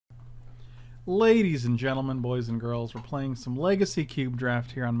Ladies and gentlemen, boys and girls, we're playing some Legacy Cube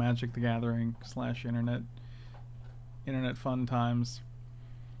Draft here on Magic the Gathering / internet fun times,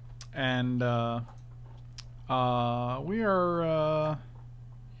 and we are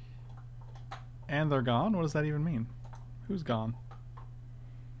and they're gone. What does that even mean? Who's gone?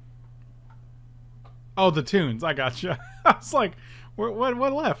 Oh, the tunes. I gotcha. I was like, what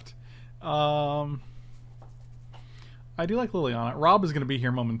left? I do like Liliana. Rob is going to be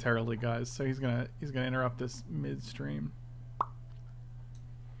here momentarily, guys, so he's gonna interrupt this midstream.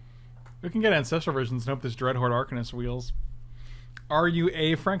 We can get Ancestral Visions and hope this Dreadhorde Arcanist wheels. Are you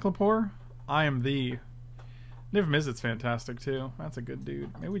a Frank Lepore? I am the. Niv Mizzet's fantastic too. That's a good dude.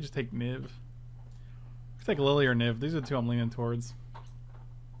 Maybe we just take Niv. We take Lily or Niv. These are the two I'm leaning towards.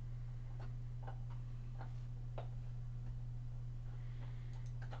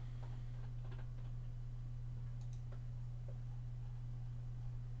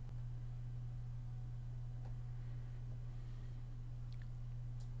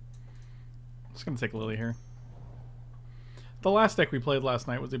 Just gonna take Lily here. The last deck we played last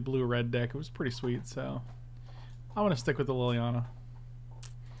night was a blue-red deck. It was pretty sweet, so I'm gonna stick with the Liliana.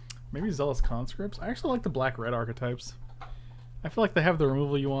 Maybe Zealous Conscripts. I actually like the black-red archetypes. I feel like they have the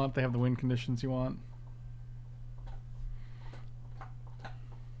removal you want. They have the win conditions you want.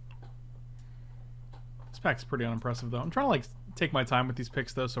 This pack's pretty unimpressive, though. I'm trying to like take my time with these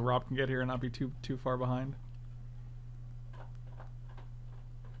picks, though, so Rob can get here and not be too far behind.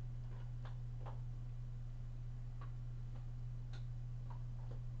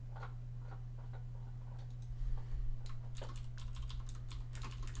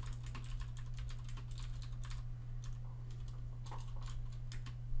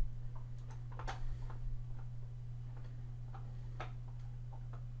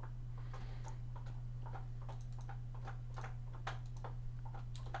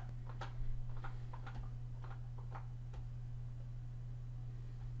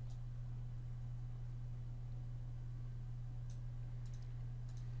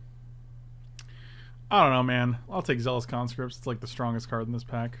 I don't know, man. I'll take Zealous Conscripts. It's like the strongest card in this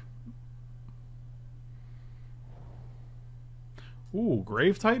pack. Ooh,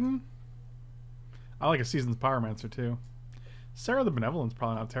 Grave Titan? I like a Season's Pyromancer, too. Sarah the Benevolent's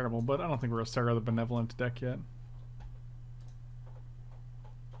probably not terrible, but I don't think we're a Sarah the Benevolent deck yet.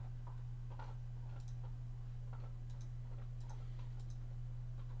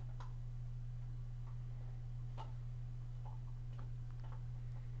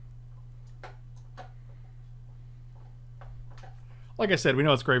 Like I said, we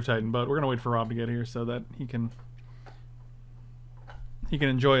know it's Grave Titan, but we're gonna wait for Rob to get here so that he can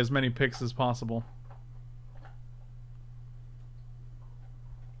enjoy as many picks as possible.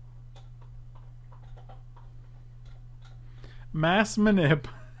 Mass Manip.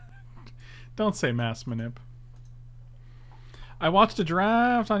 Don't say Mass Manip. I watched a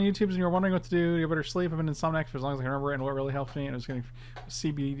draft on YouTube and you were wondering what to do. You better sleep. I've been insomniac for as long as I can remember, and what really helped me, and I was getting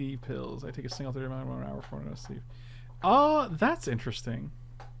CBD pills. I take a single 30 minute 1 hour before I go to sleep. That's interesting.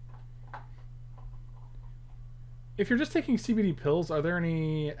 If you're just taking CBD pills, are there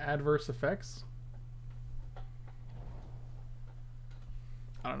any adverse effects?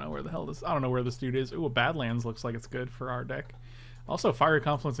 I don't know where the hell this. I don't know where this dude is. Ooh, a Badlands looks like it's good for our deck. Also, Fiery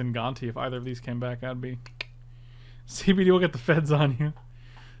Confluence and Gonti. If either of these came back, I'd be. CBD will get the feds on you.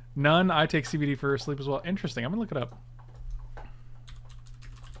 None. I take CBD for sleep as well. Interesting. I'm gonna look it up.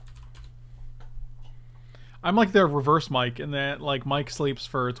 I'm like the reverse Mike, in that like Mike sleeps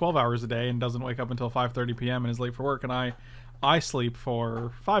for 12 hours a day and doesn't wake up until 5:30 p.m. and is late for work, and I sleep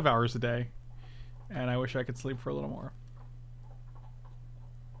for 5 hours a day, and I wish I could sleep for a little more.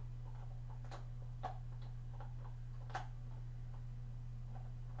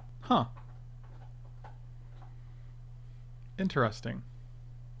 Huh. Interesting.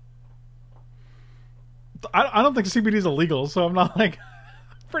 I don't think CBD is illegal, so I'm not like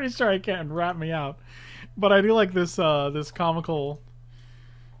pretty sure I can't rat me out. But I do like this this comical.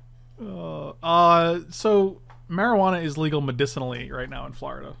 So marijuana is legal medicinally right now in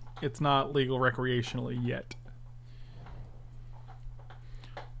Florida. It's not legal recreationally yet.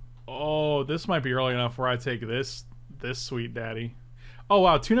 Oh, this might be early enough where I take this sweet daddy. Oh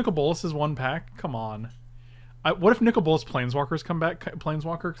wow, 2 Nicol Bolas 1 pack. Come on. What if Nicol Bolas Planeswalkers come back?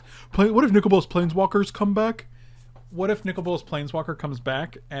 What if Nicol Bolas Planeswalkers come back? What if Nicol Bolas Planeswalker comes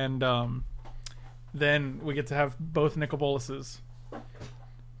back and then we get to have both Nicol Bolases.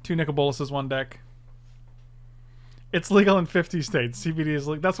 2 Nicol Bolases 1 deck. It's legal in 50 states. CBD is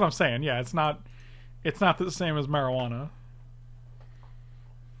legal. That's what I'm saying. Yeah, it's not the same as marijuana.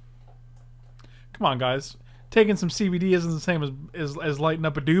 Come on, guys. Taking some CBD isn't the same as lighting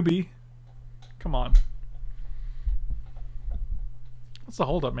up a doobie. Come on. What's the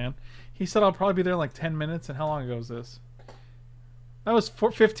holdup, man? He said I'll probably be there in like 10 minutes, and how long ago was this? That was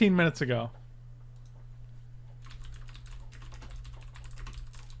 15 minutes ago.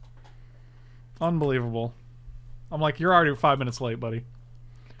 Unbelievable. I'm like, you're already 5 minutes late, buddy.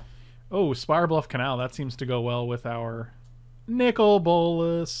 Oh, Spire Bluff Canal. That seems to go well with our Nicol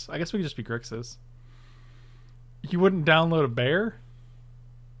Bolas. I guess we could just be Grixis. You wouldn't download a bear?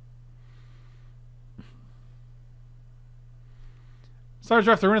 Started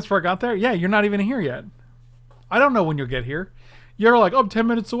draft 3 minutes before I got there? Yeah, you're not even here yet. I don't know when you'll get here. You're like, oh, I'm 10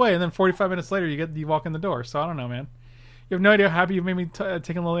 minutes away, and then 45 minutes later you walk in the door. So I don't know, man. You have no idea how happy you've made me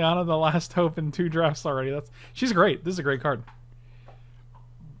taking Liliana, the last hope, in 2 drafts already. She's great. This is a great card.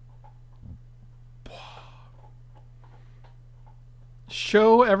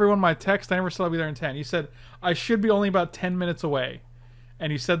 Show everyone my text. I never said I'll be there in 10. You said I should be only about 10 minutes away.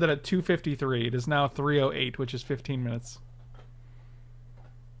 And you said that at 2:53. It is now 3:08, which is 15 minutes.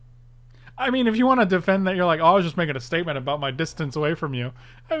 I mean, if you want to defend that, you're like, oh, I was just making a statement about my distance away from you.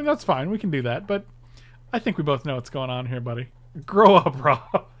 I mean, that's fine. We can do that. But I think we both know what's going on here, buddy. Grow up,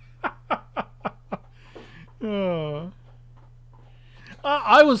 Rob.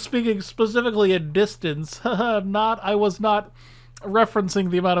 I was speaking specifically in distance. I was not referencing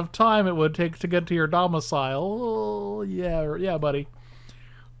the amount of time it would take to get to your domicile. Oh, yeah, buddy.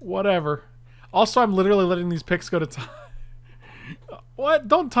 Whatever. Also, I'm literally letting these picks go to time. What?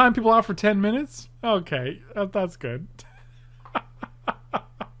 Don't time people out for 10 minutes? Okay, that's good.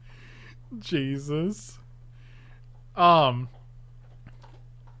 Jesus. I'm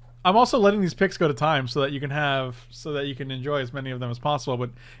also letting these picks go to time so that you can enjoy as many of them as possible. But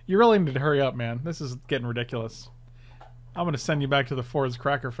you really need to hurry up, man. This is getting ridiculous. I'm gonna send you back to the Ford's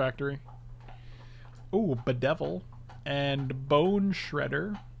Cracker Factory. Ooh, Bedevil and Bone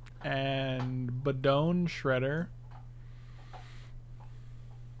Shredder and Badone Shredder.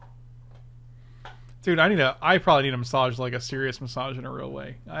 Dude, I probably need a massage, like a serious massage in a real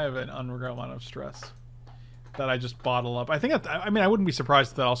way. I have an unreal amount of stress that I just bottle up. I wouldn't be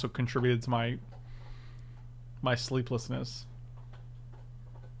surprised if that also contributed to my sleeplessness.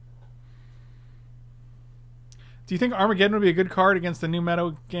 Do you think Armageddon would be a good card against the new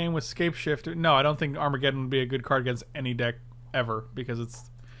meta game with Scape Shift? No, I don't think Armageddon would be a good card against any deck ever because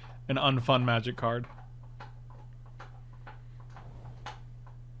it's an unfun Magic card.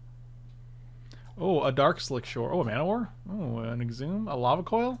 Oh, a Dark Slick Shore. Oh, a Mana War. Oh, an Exhume. A Lava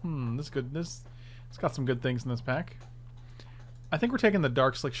Coil. This is good. It's got some good things in this pack. I think we're taking the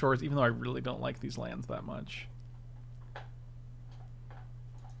Dark Slick Shores, even though I really don't like these lands that much.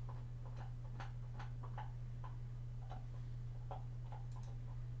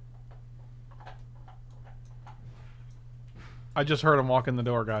 I just heard him walk in the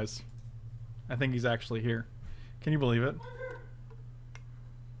door, guys. I think he's actually here. Can you believe it?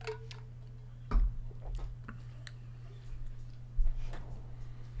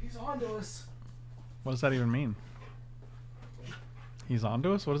 He's onto us. What does that even mean? He's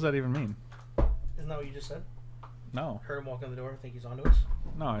onto us? What does that even mean? Isn't that what you just said? No. Heard him walk in the door. Think he's onto us?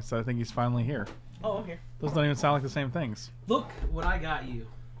 No, I said I think he's finally here. Oh, I'm here. Those don't even sound like the same things. Look what I got you.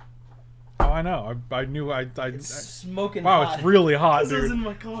 Oh, I know. I knew. It's smoking wow, hot. it's really hot, This dude. is in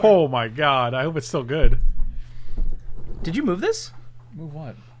my car. Oh my god. I hope it's still good. Did you move this? Move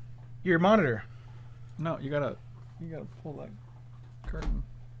what? Your monitor. No, you gotta pull that curtain.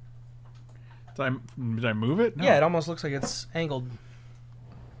 Did I move it? No. Yeah, it almost looks like it's angled.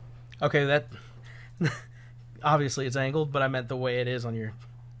 Okay, that obviously it's angled, but I meant the way it is on your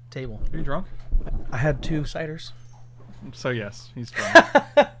table. Are you drunk? I had 2 ciders. So yes, he's drunk.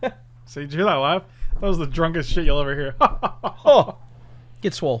 So did you hear that laugh? That was the drunkest shit you'll ever hear. Oh,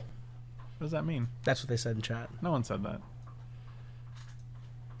 get swole. What does that mean? That's what they said in chat. No one said that.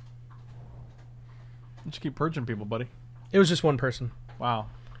 You should keep purging people, buddy. It was just one person. Wow.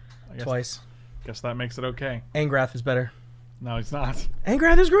 Twice. Guess that makes it okay. Angrath is better. No, he's not.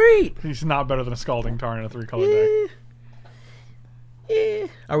 Angrath is great. He's not better than a Scalding Tarn in a 3-color deck. Yeah.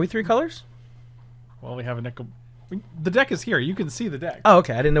 Are we 3 colors? Well, we have a nickel. The deck is here. You can see the deck. Oh,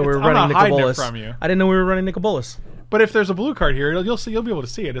 okay. I didn't know we were I'm running not hiding it Nicol Bolas. from you. I didn't know we were running Nicol Bolas. But if there's a blue card here, you'll be able to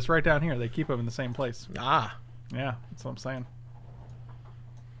see it. It's right down here. They keep them in the same place. Ah. Yeah, that's what I'm saying.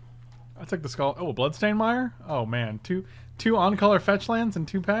 I took the skull. Oh, Bloodstain Mire? Oh man, two on-color fetch lands in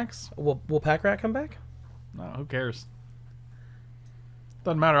 2 packs. Will Pack Rat come back? No, who cares?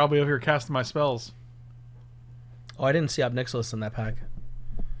 Doesn't matter. I'll be over here casting my spells. Oh, I didn't see Obnixilis in that pack.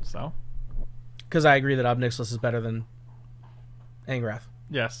 So? Because I agree that Obnixilis is better than Angrath.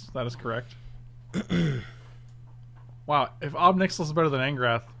 Yes, that is correct. Wow, if Obnixilis is better than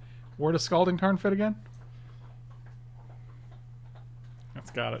Angrath, Where does Scalding Tarn fit again?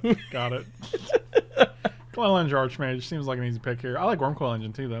 That's got it. Got it. Glenelendra Archmage seems like an easy pick here. I like Wormcoil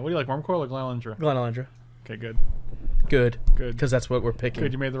Engine too, though. What do you like, Wormcoil or Glenelendra? Glenelendra. Okay, good. Good. Good. Because that's what we're picking.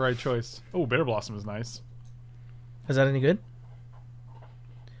 Good, you made the right choice. Oh, Bitter Blossom is nice. Is that any good?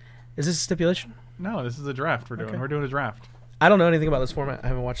 Is this a stipulation? No, this is a draft we're doing. Okay. We're doing a draft. I don't know anything about this format. I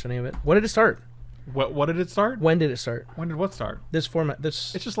haven't watched any of it. When did it start? What did it start? When did it start? When did what start? This format.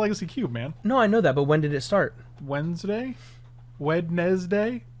 This. It's just Legacy Cube, man. No, I know that, but when did it start? Wednesday?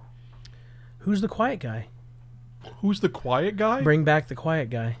 Wednesday? Who's the quiet guy? Who's the quiet guy? Bring back the quiet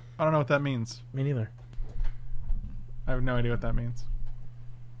guy. I don't know what that means. Me neither. I have no idea what that means.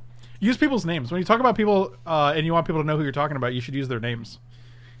 Use people's names. When you talk about people and you want people to know who you're talking about, you should use their names.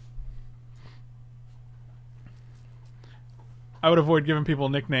 I would avoid giving people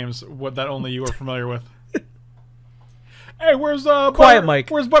nicknames that only you are familiar with. Hey, where's Quiet Mike?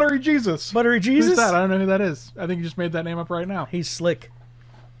 Where's Buttery Jesus? Buttery Jesus? Who's that? I don't know who that is. I think you just made that name up right now. He's slick.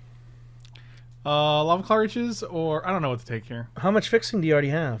 Lava Claw Reaches, or I don't know what to take here. How much fixing do you already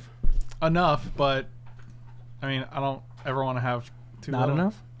have? Enough, but I mean, I don't ever want to have too Not little.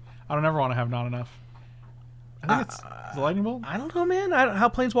 enough? I don't ever want to have not enough. I think it's the Lightning Bolt. I don't know, man. How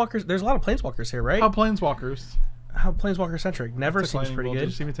Planeswalkers... There's a lot of Planeswalkers here, right? How Planeswalkers. How Planeswalker-centric. Never Took seems Lightning pretty Bolt. good. Did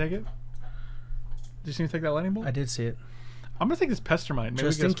you see me take it? Did you see me take that Lightning Bolt? I did see it. I'm gonna take this Pestermite. Maybe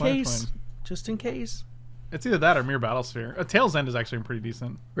Just we in get a Splash case. Plane. Just in case. It's either that or Mere Battlesphere. A Tail's End is actually pretty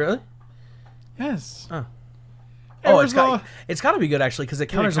decent. Really? Yes. Oh. Hey, Oh, where's it's got to be good, actually, because it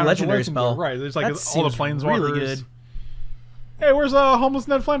counters a legendary spell. Right. There's like That all the seems Planeswalkers. really good. Hey, where's homeless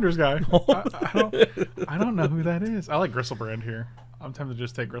Ned Flanders guy? I don't know who that is. I like Gristlebrand here. I'm tempted to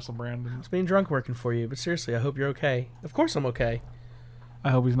just take Gristlebrand. And... It's being drunk working for you, but seriously, I hope you're okay. Of course I'm okay. I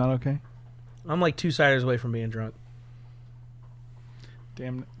hope he's not okay. I'm like 2 ciders away from being drunk.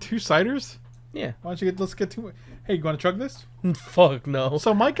 Damn, 2 ciders? Yeah. Why don't you let's get 2. Hey, you want to chug this? Fuck no.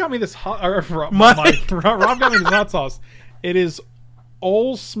 So Mike got me this hot. Rob Mike. got me this hot sauce. It is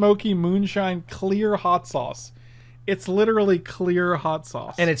Old Smoky Moonshine clear hot sauce. It's literally clear hot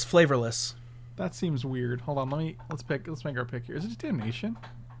sauce, And it's flavorless. that seems weird. Hold on, let's make our pick here. Is it Damnation?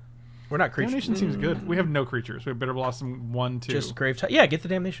 We're not creatures. Damnation seems good. We have no creatures. We have Bitter Blossom 1, 2. Just grave type. Yeah, get the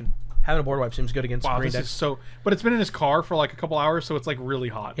Damnation. Having a board wipe seems good against Wow, green this decks. is so. But it's been in his car for like a couple hours, so it's like really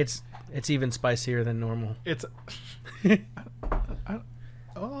hot. It's even spicier than normal. It's. Look,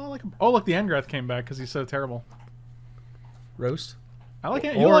 the Angrath came back because he's so terrible. Roast? I like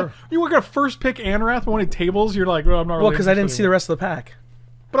it. Or- You were gonna first pick Anrath, but when he tables, you're like, well, I'm not. Really Well, because I didn't interested see the rest of the pack.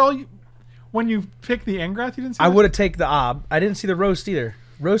 But when you pick the Angrath, you didn't see. I that? would have taken the Ob. I didn't see the roast either.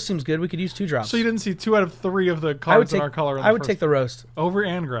 Roast seems good. We could use 2 drops. So you didn't see 2 out of 3 of the I would cards take, in our color. I would take the roast. over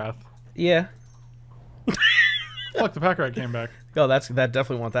Angrath. Yeah. Look, the pack rat came back. Oh, that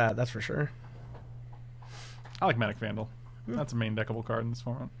definitely want that. That's for sure. I like Manic Vandal. That's a main deckable card in this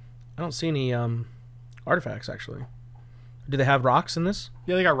format. I don't see any artifacts actually. Do they have rocks in this?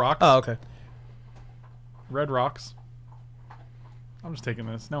 Yeah, they got rocks. Oh, okay. Red rocks. I'm just taking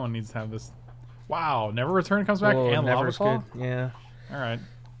this. No one needs to have this. Wow, Never Return comes back Whoa, and Lava Never's Claw? good. Yeah. All right.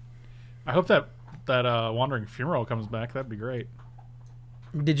 I hope that Wandering Funeral comes back. That'd be great.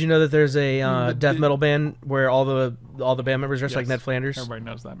 Did you know that there's a death the- metal band where all the band members dress like Yes. Ned Flanders? Everybody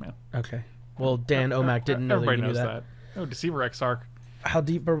knows that, man. Okay. Well, Dan Omac didn't know that Everybody you knew knows that. Oh, Deceiver Exarch. How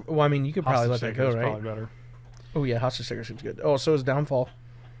deep? Well, I mean, you could probably let that Hostage go, Taker is right? Probably better. Oh yeah, Hostage Taker seems good. Oh, so is Downfall.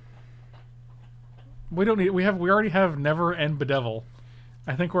 We don't need. We already have Never and Bedevil.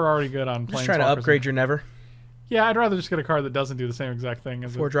 I think we're already good on. Just trying to Planeswalkers. upgrade your Never. Yeah, I'd rather just get a card that doesn't do the same exact thing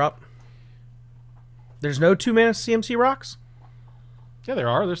as 4 drop. There's no 2-mana CMC rocks? Yeah, there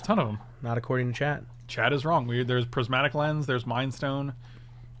are. There's a ton of them. Not according to chat. Chad is wrong. There's Prismatic Lens. There's Mind Stone.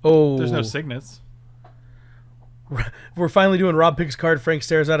 Oh. There's no Signets. We're finally doing Rob picks card. Frank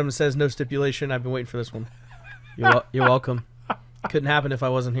stares at him and says, "No stipulation." I've been waiting for this one. You're welcome. Couldn't happen if I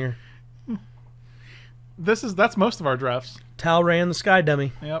wasn't here. That's most of our drafts. Talray and the Sky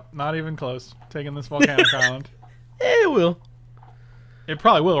Dummy. Yep, not even close. Taking this Volcanic Island. It will. It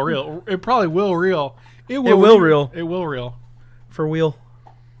probably will reel. It probably will reel. It will reel. It will reel. For wheel.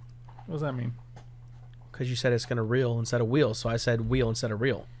 What does that mean? Because you said it's going to reel instead of wheel, so I said wheel instead of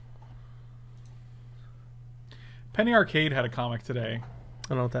reel. Penny Arcade had a comic today, I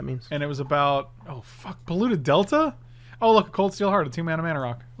don't know what that means. and it was about Polluted Delta. Oh, look, a Cold Steel Heart, a 2-mana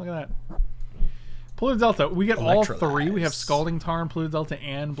rock. Look at that. Polluted Delta. We get all 3. We have Scalding Tarn, Polluted Delta,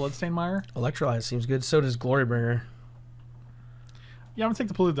 and Bloodstained Mire. Electrolyze seems good. So does Glorybringer. Yeah, I'm gonna take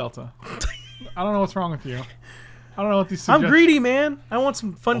the Polluted Delta. I don't know what's wrong with you. I don't know what these suggest. I'm greedy, man. I want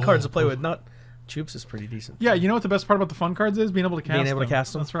some fun cards to play with, not Choops is pretty decent. Yeah, you know what the best part about the fun cards is? Being able to cast them. Being able to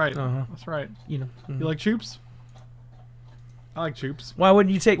cast them? That's right. Uh-huh. That's right. You know. You like Choops? I like Choops. Why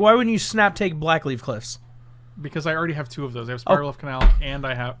wouldn't you snap take Blackleaf Cliffs? Because I already have 2 of those. I have Spiral of Canal and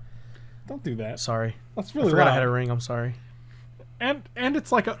I have... Don't do that. Sorry. That's really I forgot loud. I had a ring. I'm sorry. And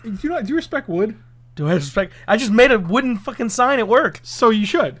it's like... do you respect wood? Do I respect... I just made a wooden fucking sign at work. So you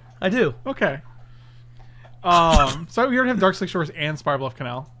should. I do. Okay. So we already have Dark Slick Shores and Spiral of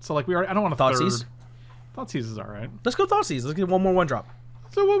Canal. So like we already... I don't want a Thoughtseize? third. Thoughtseize is alright. Let's go Thoughtseize. Let's get one more 1-drop.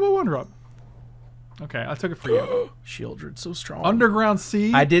 So one drop. Okay, I took it for you. Shieldred, so strong. Underground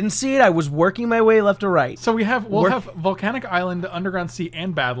Sea. I didn't see it. I was working my way left to right. So we'll have Volcanic Island, Underground Sea,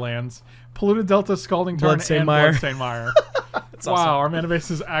 and Badlands. Polluted Delta, Scalding Tarn, Bloodstained and Mire. Bloodstained Mire. That's Wow, awesome. our mana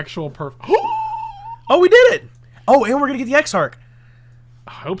base is actual perfect. Oh, we did it! Oh, and we're gonna get the Exarch.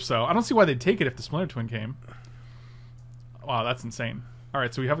 I hope so. I don't see why they'd take it if the Splinter Twin came. Wow, that's insane.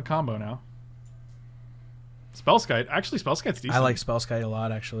 Alright, so we have a combo now. Spellskite. Actually, Spellskite's decent. I like Spellskite a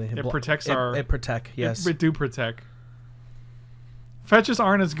lot, actually. It protects our... It protect, yes. It do protect. Fetches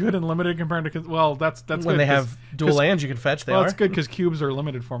aren't as good and limited compared to... Well, that's when good. they have dual lands you can fetch, they are. That's good because cubes are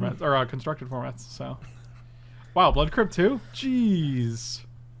limited formats, or constructed formats, so... Wow, Blood Crypt too? Jeez.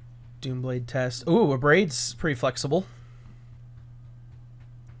 Doomblade test. Ooh, a Braid's pretty flexible.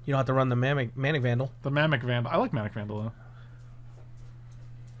 You don't have to run the Manic Vandal. The Mamic Vandal. I like Manic Vandal, though.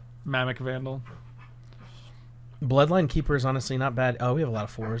 Mamic Vandal. Bloodline Keeper is honestly not bad. Oh, we have a lot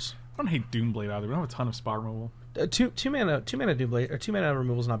of 4s. I don't hate Doomblade either. We don't have a ton of spot removal. Two mana Doomblade, or 2 mana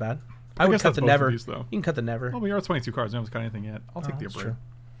removal is not bad. I would guess cut that's the both Never. of these, though. You can cut the Never. Well, we are 22 cards. We haven't cut anything yet. I'll take the That's Abrade. true.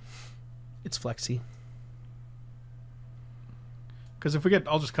 It's flexy. Because if we get...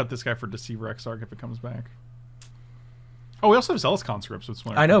 I'll just cut this guy for Deceiver Exarch if it comes back. Oh, we also have Zealous Conscripts with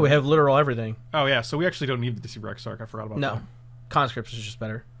Splinter. I know, we have literal everything. Oh, yeah, so we actually don't need the Deceiver Exarch. I forgot about that. No. Conscripts is just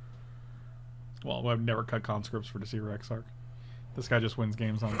better. Well, I've never cut conscripts for Deceiver Exarch. This guy just wins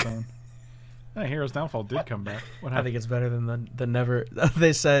games on his own. Hey, Hero's Downfall did come back. What I happened? think it's better than the Never.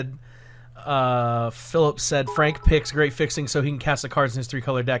 They said... Philip said Frank picks great fixing so he can cast the cards in his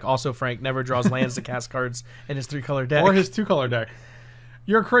 3-color deck. Also, Frank never draws lands to cast cards in his 3-color deck. Or his 2-color deck.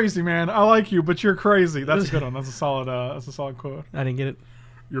 You're crazy, man. I like you, but you're crazy. That's a good one. That's a solid quote. I didn't get it.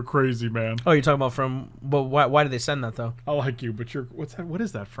 You're crazy, man. Oh, you're talking about from... Well, why did they send that, though? I like you, but you're... What's that? What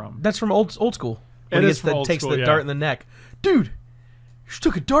is that from? That's from old school. When It he is from old takes school, the yeah. dart in the neck. Dude, you just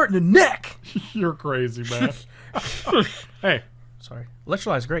took a dart in the neck! You're crazy, man. Hey. Sorry.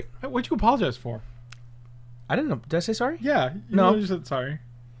 Electrolyze, great. What'd you apologize for? I didn't know. Did I say sorry? Yeah. You No. literally said sorry.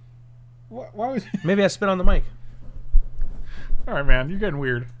 Why would... Maybe I spit on the mic. All right, man. You're getting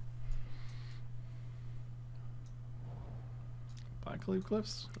weird. Blackleaf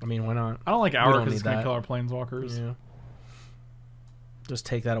Cliffs? I mean, why not? I don't like We Hour don't because it's need going to that. kill our Planeswalkers. Yeah. Just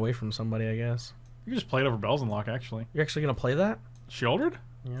take that away from somebody, I guess. You can just play it over Bells and Lock, actually. You're actually going to play that? Shieldred?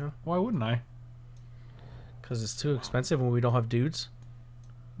 Yeah. Why wouldn't I? Because it's too expensive when we don't have dudes.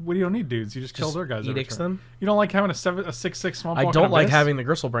 What do you don't need, dudes? You just kill Just their guys. every edicts turn. them. You don't like having a 6/6 swamp I walk don't and like Abyss? having the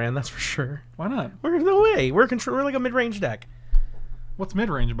Gristlebrand, that's for sure. Why not? We're no way. We're like a mid-range deck. What's mid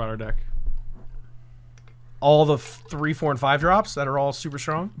range about our deck? All the 3, 4, and 5 drops that are all super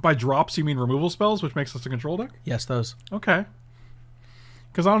strong. By drops, you mean removal spells, which makes us a control deck? Yes, those. Okay.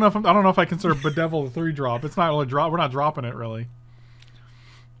 Because I don't know if I consider Bedevil a 3-drop. It's not really a drop. We're not dropping it really.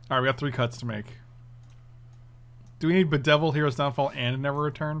 All right, we got 3 cuts to make. Do we need Bedevil, Hero's Downfall, and Never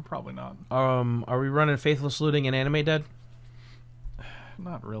Return? Probably not. Are we running Faithless Looting and Anime Dead?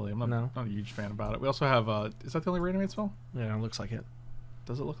 Not really. I'm not, No. not a huge fan about it. We also have. Is that the only reanimate spell? Yeah, it looks like it.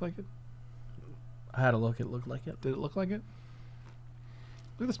 Does it look like it? I had a look. It looked like it. Did it look like it?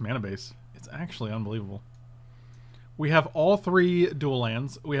 Look at this mana base. It's actually unbelievable. We have all 3 dual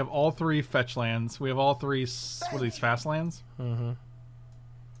lands. We have all 3 fetch lands. We have all 3. What are these, fast lands? Mm-hmm.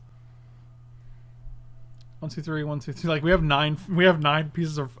 1, 2, 3, 1, 2, 3. Like we have 9. We have 9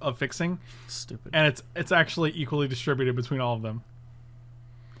 pieces of fixing, Stupid. and it's actually equally distributed between all of them.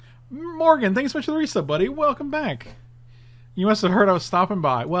 Morgan, thanks so much for the resub, buddy. Welcome back. You must have heard I was stopping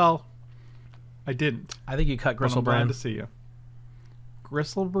by. Well, I didn't. I think you cut But I'm glad to Gristlebrand. see you.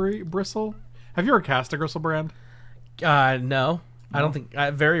 Bristle? Have you ever cast a Gristlebrand? No. No? I don't think...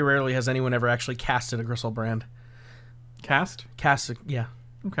 very rarely has anyone ever actually casted a Gristlebrand. Cast? Yeah.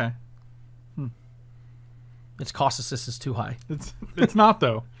 Okay. Its cost assist is too high. It's not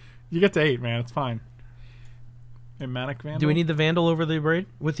though. You get to 8, man. It's fine. A Manic Vandal? Do we need the Vandal over the Abrade?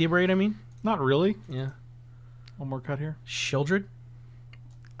 With the Abrade, I mean? Not really. Yeah. One more cut here. Shieldred?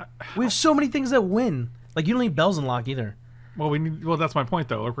 We have so many things that win. Like, you don't need Bells and Lock either. Well, that's my point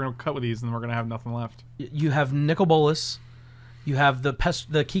though. We're gonna cut with these, and then we're gonna have nothing left. You have Nicol Bolas. You have the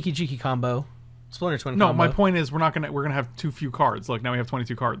Kiki Jiki combo. Splinter Twin. No, combo. my point is we're gonna have too few cards. Like now we have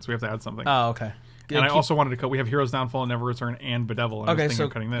 22 cards. We have to add something. Oh, okay. And I also wanted to cut. We have Hero's Downfall, Never Return, and Bedevil. And I was thinking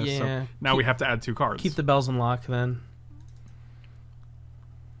of cutting this. yeah, so now we have to add 2 cards. Keep the bells in lock then.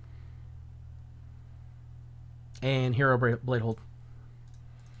 And Hero Blade Hold.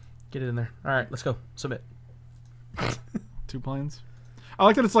 Get it in there. All right, let's go. Submit. 2 planes. I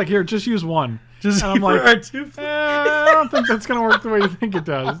like that it's like, here, just use 1. Just and I'm like, I don't think that's gonna work the way you think it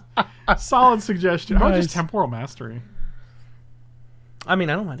does. Solid suggestion. How about just Temporal Mastery? I mean,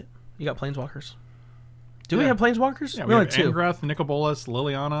 I don't mind it. You got Planeswalkers. Do we have Planeswalkers? Yeah, we only have 2. Angrath, Nicobolas,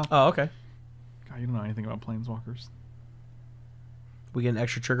 Liliana. Oh, okay. God, you don't know anything about Planeswalkers. We get an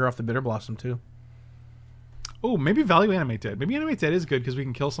extra trigger off the Bitter Blossom, too. Oh, maybe Value Animate Dead. Maybe Animate Dead is good because we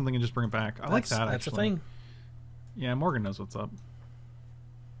can kill something and just bring it back. I like that, actually. That's a thing. Yeah, Morgan knows what's up.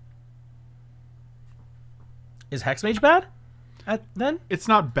 Is Hexmage bad? Then? It's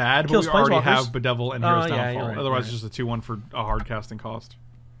not bad, Kills but we already Planeswalkers. have Bedevil and Hero's yeah, Downfall. you're right, Otherwise, you're it's just a 2-1 for a hard casting cost.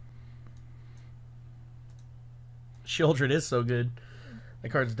 Shieldred is so good. That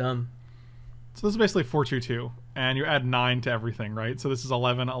card's dumb. So this is basically 4-2-2, and you add 9 to everything, right? So this is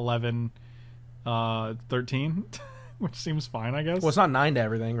 11, 11, 13, which seems fine, I guess. Well, it's not 9 to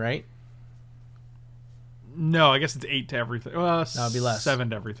everything, right? No, I guess it's 8 to everything. That would be less. 7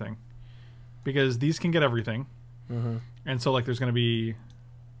 to everything. Because these can get everything. Mm-hmm. And so, like, there's going to be...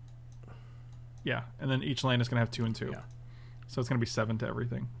 Yeah, and then each land is going to have 2 and 2. Yeah. So it's going to be 7 to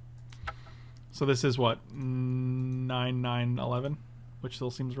everything. So this is what? 9, 9, 11? Which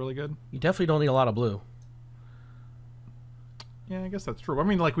still seems really good. You definitely don't need a lot of blue. Yeah, I guess that's true. I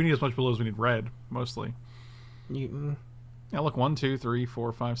mean, like, we need as much blue as we need red, mostly. Yeah, look, 1, 2, 3,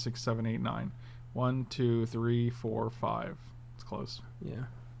 4, 5, 6, 7, 8, 9. 1, 2, 3, 4, 5. It's close. Yeah.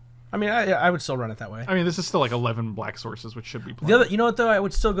 I mean, I would still run it that way. I mean, this is still like 11 black sources, which should be plenty. The other, you know what though? I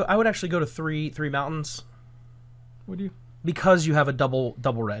would actually go to three mountains. Would you? Because you have a double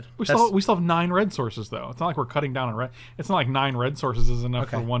red. We still have 9 red sources though. It's not like we're cutting down on red. It's not like 9 red sources is enough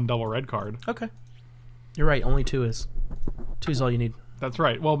for 1 double red card. Okay. You're right. Only 2 is. 2 is all you need. That's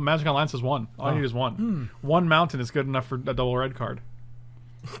right. Well, Magic Online says 1. All I need is 1. 1 mountain is good enough for a double red card.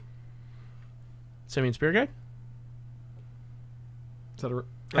 Simian Spirit Guide? Is that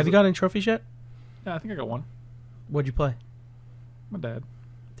Have you got any trophies yet? Yeah, I think I got 1. What'd you play? My dad.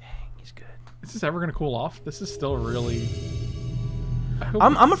 Dang, he's good. Is this ever going to cool off? This is still really...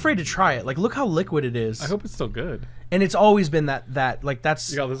 I'm afraid to try it. Like, look how liquid it is. I hope it's still good. And it's always been that like, that's...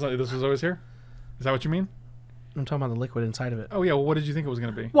 You got this was always here? Is that what you mean? I'm talking about the liquid inside of it. Oh, yeah. Well, what did you think it was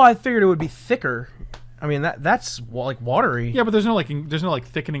going to be? Well, I figured it would be thicker. I mean, that's like watery. Yeah, but there's no like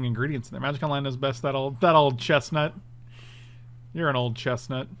thickening ingredients in there. Magic Online knows best. That old chestnut. You're an old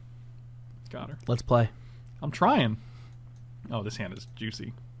chestnut. Got her. Let's play. I'm trying. Oh, this hand is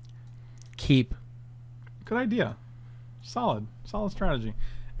juicy. Keep. Good idea. Solid strategy.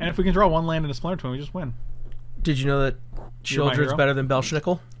 And if we can draw 1 land in a Splinter Twin, we just win. Did you know that Shieldred's better than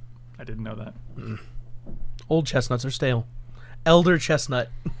Belschnickel? I didn't know that. Old chestnuts are stale. Elder chestnut.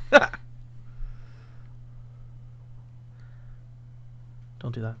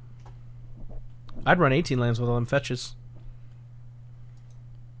 Don't do that. I'd run 18 lands with all them fetches.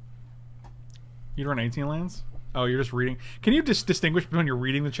 You'd run 18 lands? Oh, you're just reading. Can you just distinguish between you're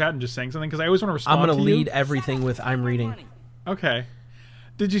reading the chat and just saying something? Because I always want to respond I'm going to to you. lead everything with I'm reading. Okay.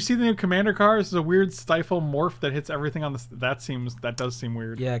 Did you see the new Commander card? This is a weird Stifle morph that hits everything on the... That does seem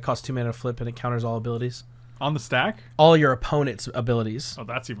weird. Yeah, it costs 2 mana to flip and it counters all abilities. On the stack? All your opponent's abilities. Oh,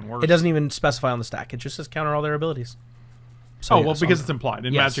 that's even worse. It doesn't even specify on the stack. It just says counter all their abilities. So, well, because it's implied.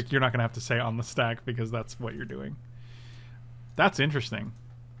 In Yes. Magic, you're not going to have to say on the stack because that's what you're doing. That's interesting.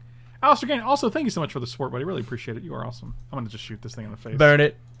 Alistair Gain, also, thank you so much for the support, buddy. Really appreciate it. You are awesome. I'm going to just shoot this thing in the face. Burn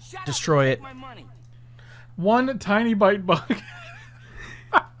it. Destroy it. 1 tiny bite bug.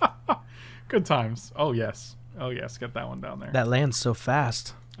 Good times. Oh, yes. Oh, yes. Get that one down there. That lands so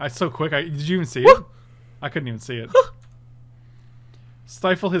fast. It's so quick. Did you even see it? I couldn't even see it.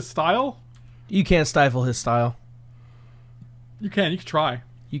 Stifle his style? You can't stifle his style. You can. You can try.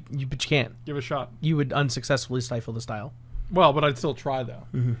 But you can't. Give it a shot. You would unsuccessfully stifle the style. Well, but I'd still try, though.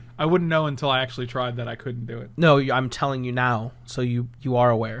 I wouldn't know until I actually tried that I couldn't do it. No, I'm telling you now, so you are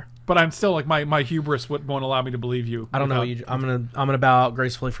aware. But I'm still, like, my hubris won't allow me to believe you. I don't know. I'm gonna bow out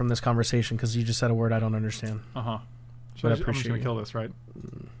gracefully from this conversation because you just said a word I don't understand. Uh-huh. But I I'm just appreciate going to you. kill this, right?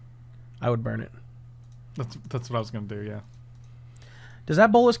 I would burn it. That's what I was going to do, yeah. Does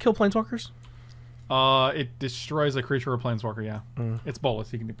that bolus kill planeswalkers? It destroys a creature or planeswalker, yeah. It's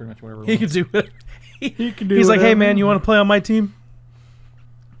Bolus. He can do pretty much whatever He can do it. He can do He's like, hey, whatever. man, you want to play on my team?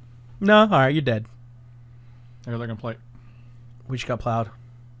 No? All right, you're dead. They're going to play. We just got plowed.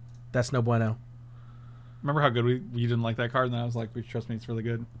 That's no bueno. Remember how good you didn't like that card, and then I was like, trust me, it's really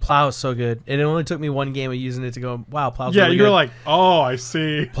good. Plow is so good. And it only took me one game of using it to go, wow, Plow's Yeah, really you were good. like, oh, I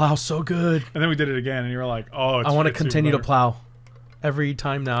see. Plow's so good. And then we did it again, and you were like, oh, I want to it's continue to super Plow. Every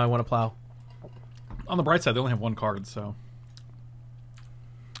time now I want to Plow. better. On the bright side, they only have one card, so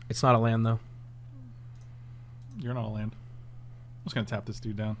It's not a land, though. you're not a land. I'm just gonna tap this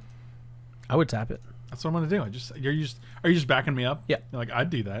dude down. I would tap it. That's what I'm gonna do. Are you just backing me up? Yeah. You're like, I'd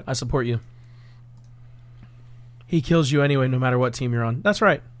do that. I support you. He kills you anyway, no matter what team you're on. That's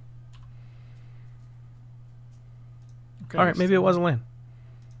right. Okay, All right, maybe it was a land.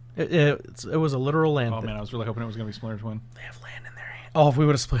 It was a literal land. Oh man, I was really hoping it was gonna be Splinter Twin. They have land in their hand. Oh, if we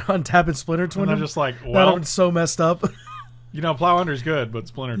would have split on tap and Splinter Twin, And I'm just like, that would have well, been so messed up. you know, Plow Under's good, but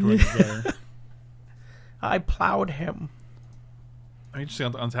Splinter Twin is better. I plowed him. I can just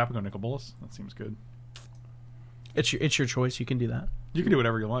untap and go Nicol Bolas. That seems good. It's your choice. You can do that You can do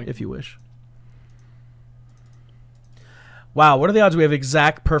whatever you like. if you wish. Wow, what are the odds we have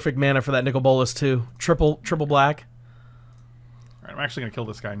exact perfect mana for that Nicol Bolas too? Triple black. All right, I'm actually gonna kill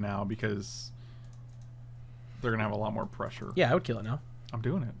this guy now because they're gonna have a lot more pressure. Yeah, I would kill it now. I'm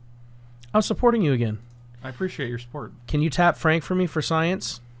doing it. I'm supporting you again. I appreciate your support. Can you tap Frank for me for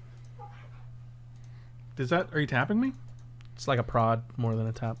science? Are you tapping me? It's like a prod more than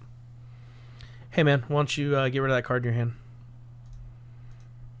a tap. Hey man, why don't you get rid of that card in your hand?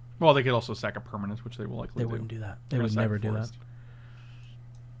 Well, they could also sack a permanent, which they will likely They do. wouldn't do that. They They're would gonna sack never do that. Forest.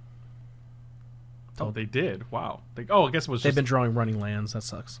 Oh, they did. Wow. I guess it was They've just been drawing running lands. That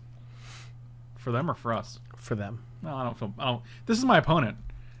sucks for them or for us. for them. No, I don't. This is my opponent.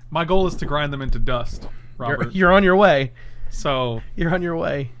 My goal is to grind them into dust, Robert. You're on your way. So You're on your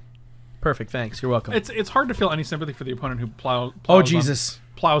way. Perfect. Thanks. You're welcome. it's hard to feel any sympathy for the opponent who plows. Oh Jesus.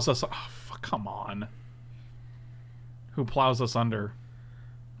 Plows us. Oh, come on. Who plows us under?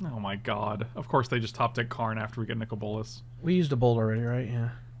 Oh my God! Of course they just top deck Karn after we get Nicol Bolas. We used a bolt already, right? Yeah.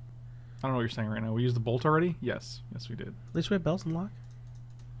 I don't know what you're saying right now. We used the bolt already? Yes, we did. At least we have bells and lock.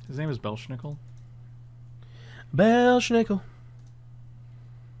 His name is Belschnickel. Belschnickel.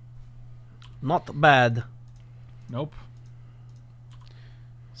 Not bad. Nope.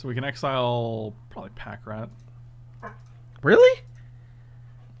 So we can exile probably Pack Rat. Really?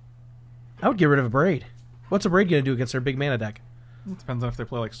 I would get rid of a braid. What's a braid gonna do against their big mana deck? It depends on if they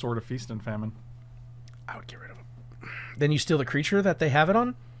play like Sword of Feast and Famine. I would get rid of it. Then you steal the creature that they have it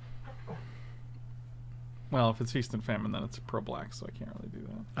on? Well, if it's Feast and Famine, then it's a pro black, so I can't really do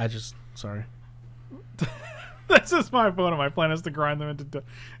that. Sorry. This is my opponent. My plan is to grind them into.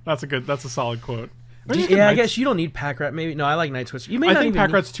 That's a solid quote. Yeah, I guess you don't need Pack Rat. Maybe no. I like Night Twister. You may I not think even Pack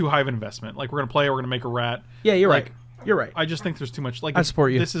need- Rat's too high of an investment. Like we're gonna play, we're gonna make a rat. Yeah, you're Like, right. You're right. I just think there's too much. Like I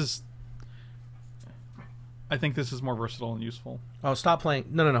support you. I think this is more versatile and useful. Oh, stop playing.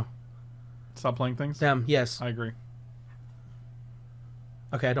 No. Stop playing things. Damn. Yes. I agree.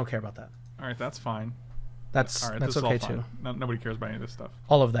 Okay, I don't care about that. All right, that's fine. That's All right, that's this is all okay fine. too. No, nobody cares about any of this stuff.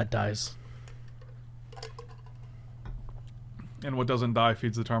 All of that dies. And what doesn't die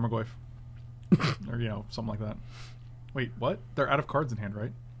feeds the Tarmogoyf. Or, something like that. Wait, what? They're out of cards in hand,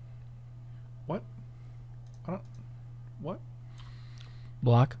 right? What? What?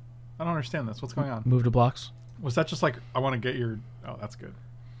 Block. I don't understand this. What's going on? Move to blocks. Was that just like, I want to get your... Oh, that's good.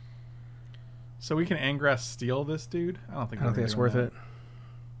 So we can Angrass steal this dude? I don't think It's worth it.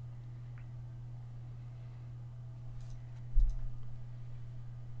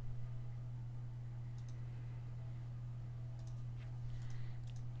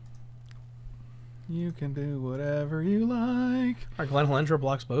 You can do whatever you like. Our Glen Helendra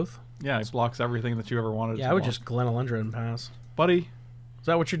blocks both. Yeah, it blocks everything that you ever wanted. Yeah, to I would block. just Glen Helendra and pass. Buddy, Is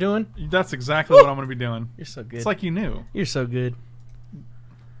that what you're doing? that's exactly what I'm going to be doing. You're so good. It's like you knew. You're so good.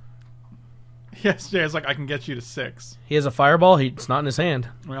 Yes, Jay, it's like I can get you to 6. He has a fireball. It's not in his hand.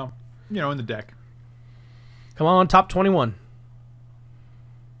 Well, in the deck. Come on, top 21.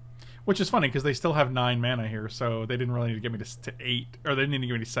 Which is funny because they still have 9 mana here, so they didn't really need to get me to 8, or they didn't need to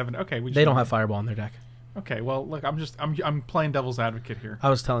give me to 7. Okay, They don't have fireball in their deck. Okay, well, look, I'm playing devil's advocate here. I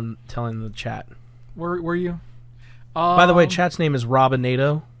was telling the chat. Were you? By the way, chat's name is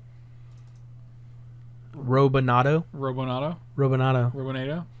Robinato. Robinato. Robonato.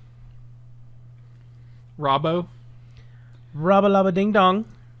 Robinato. Robbo. Rabalaba ding dong.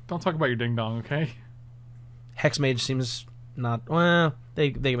 Don't talk about your ding dong, okay? Hexmage seems not. Well, they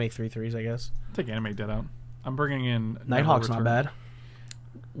make 3/3s, I guess. Take Animate Dead out. I'm bringing in Nighthawk's not bad.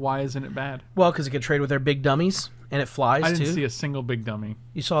 Why isn't it bad? Well, because it could trade with their big dummies, and it flies I didn't too. see a single big dummy.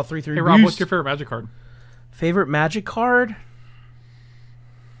 You saw a 3/3. Hey Rob, what's your favorite Magic card? favorite Magic card?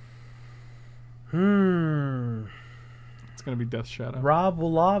 It's gonna be Death Shadow. Rob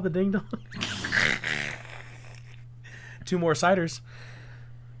will lob a ding dong. 2 more ciders.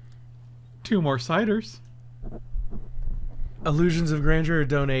 2 more ciders. Illusions of Grandeur or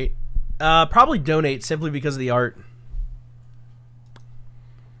donate? Probably donate simply because of the art.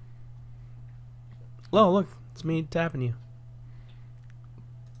 Oh, look. It's me tapping you.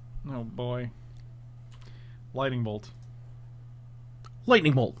 Oh, boy. Lightning bolt.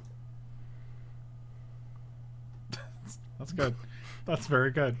 Lightning bolt. That's good. That's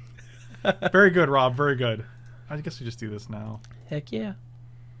very good. Very good, Rob. Very good. I guess we just do this now. Heck yeah.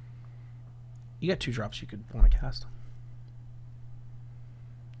 You got 2 drops you could want to cast.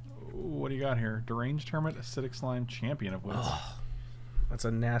 What do you got here? Deranged Hermit, Acidic Slime, Champion of Woods. Oh, that's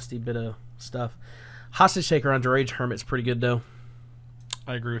a nasty bit of stuff. Hostage Taker on Deranged Hermit's pretty good, though.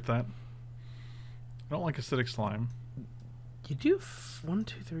 I agree with that. I don't like Acidic Slime. You do 1,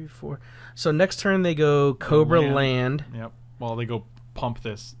 2, 3, 4. So next turn they go Cobra land. Yep. Well, they go pump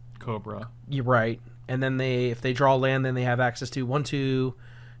this Cobra. You're right. And then if they draw land, then they have access to 1, 2,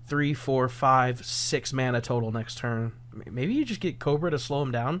 3, 4, 5, 6 mana total next turn. Maybe you just get Cobra to slow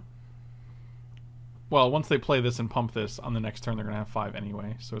them down. Well, once they play this and pump this, on the next turn they're going to have 5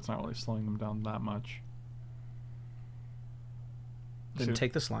 anyway, so it's not really slowing them down that much. Then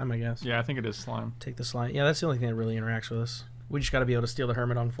take the slime, I guess. Yeah, I think it is slime. Take the slime. Yeah, that's the only thing that really interacts with us. We just got to be able to steal the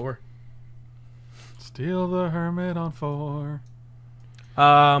Hermit on 4. Steal the Hermit on 4.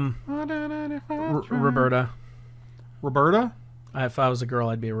 Roberta. Roberta? If I was a girl,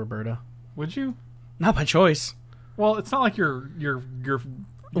 I'd be a Roberta. Would you? Not by choice. Well, it's not like your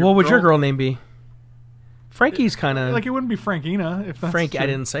what would your girl name be? Frankie's kind of like it wouldn't be Frankina if that's Frankie. true. I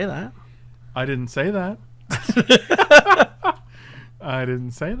didn't say that. I didn't say that. I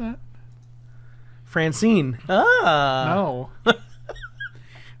didn't say that. Francine. No.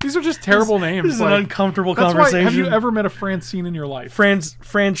 These are just terrible names. This is an uncomfortable conversation. Why, have you ever met a Francine in your life?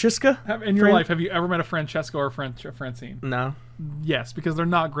 Francesca? In your life, have you ever met a Francesca or a Francine? No. Yes, because they're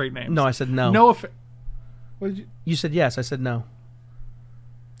not great names. No, I said no. No. What did you? You said yes. I said no.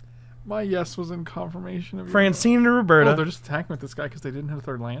 My yes was in confirmation of Francine and Roberta. Oh, they're just attacking with this guy because they didn't hit a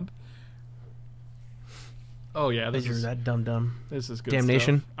 3rd land. Oh yeah, this is that dumb. This is good.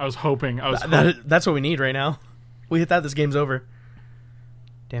 Damnation. Stuff. I was hoping. That's what we need right now. We hit that. This game's over.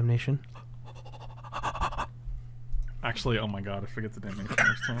 Damnation. Actually, oh my god, I forget the damnation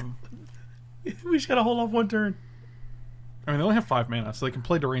next turn. We just gotta hold off 1 turn. I mean, they only have 5 mana, so they can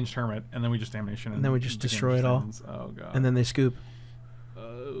play Deranged Hermit, and then we just damnation. And then we just destroy it all. Ends. Oh god. And then they scoop.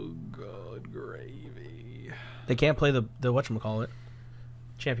 Oh god, gravy. They can't play the whatchamacallit.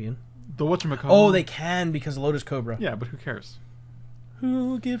 Champion. The whatchamacallit. Oh, they can because Lotus Cobra. Yeah, but who cares?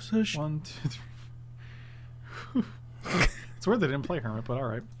 Who gives a 1, 2, 3. It's weird they didn't play Hermit, but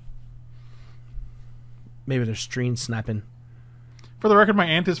alright. Maybe they're stream snapping. For the record, my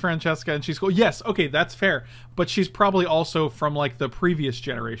aunt is Francesca, and she's cool. Yes, okay, that's fair. But she's probably also from, like, the previous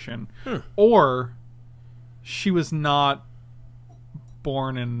generation. Or she was not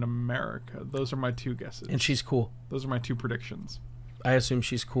born in America. Those are my 2 guesses. And she's cool. Those are my 2 predictions. I assume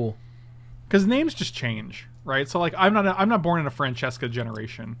she's cool. Because names just change, right? So, like, I'm not born in a Francesca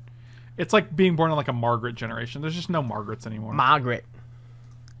generation. It's like being born in, like, a Margaret generation. There's just no Margarets anymore. Margaret.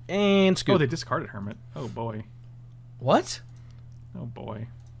 And scoop. Oh, they discarded Hermit. Oh, boy. What? Oh, boy.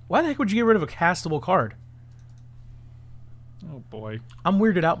 Why the heck would you get rid of a castable card? Oh, boy. I'm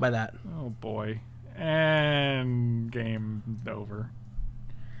weirded out by that. Oh, boy. And game over.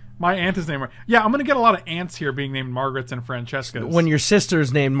 My aunt is named... Yeah, I'm going to get a lot of aunts here being named Margarets and Francescas. When your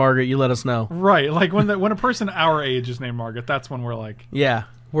sister's named Margaret, you let us know. Right. Like, when a person our age is named Margaret, that's when we're like... Yeah.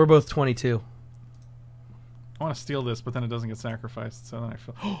 We're both 22. I want to steal this, but then it doesn't get sacrificed. So then I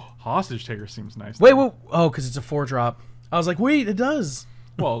feel... Hostage Taker seems nice. Wait. Oh, because it's a 4-drop. I was like, wait, it does.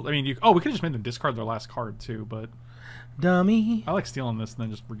 Well, I mean, we could have just made them discard their last card, too, but... Dummy. I like stealing this and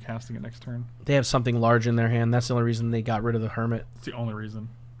then just recasting it next turn. They have something large in their hand. That's the only reason they got rid of the Hermit. It's the only reason.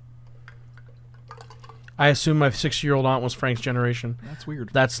 I assume my 6-year-old aunt was Frank's generation. That's weird.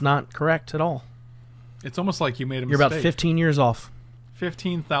 That's not correct at all. It's almost like you made a mistake. You're about 15 years off.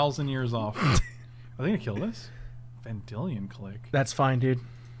 15,000 years off. Are they going to kill this? Vendilion Click. That's fine, dude.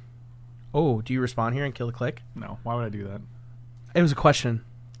 Oh, do you respond here and kill the click? No. Why would I do that? It was a question.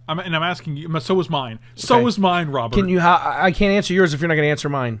 I'm asking you. So was mine. So was mine, Robert. Can you? I can't answer yours if you're not going to answer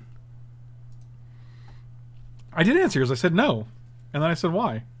mine. I did answer yours. I said no. And then I said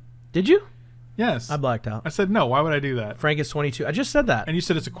why. Did you? Yes. I blacked out. I said no. Why would I do that? Frank is 22. I just said that. And you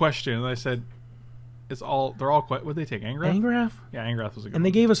said it's a question. And I said they're all what did they take? Angrath? Angrath? Yeah, Angrath was a good And one.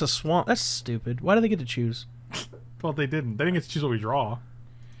 they gave us a swamp. That's stupid. Why do they get to choose? Well, they didn't. They didn't get to choose what we draw.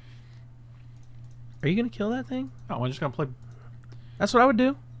 Are you going to kill that thing? No, I'm just going to play... That's what I would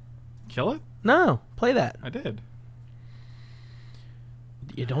do. Kill it? No. Play that. I did.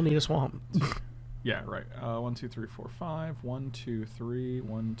 You don't need a swamp. Yeah, right. 1, 2, 3, 4, 5. 1, 2, 3.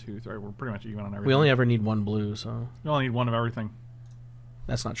 1, 2, 3. We're pretty much even on everything. We only ever need one blue, so We only need one of everything.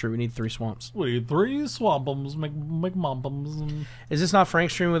 that's not true. We need 3 swamps. We need 3 swampums, McMumpums. Is this not Frank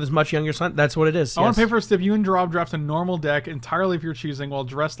streaming with his much younger son? That's what it is. I want to pay for a stip. You and Rob draft a normal deck entirely of your choosing while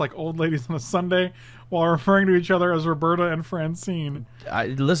dressed like old ladies on a Sunday while referring to each other as Roberta and Francine.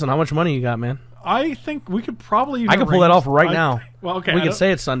 Listen, how much money you got, man? I think we could probably. I could pull that off right now. Well, okay. We could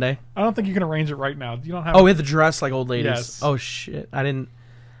say it's Sunday. I don't think you can arrange it right now. You don't have. Oh, we have to dress like old ladies. Yes. Oh shit! I'm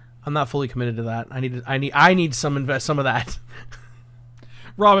not fully committed to that. I need some of that.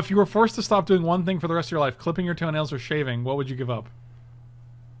 Rob, if you were forced to stop doing one thing for the rest of your life, clipping your toenails or shaving, what would you give up?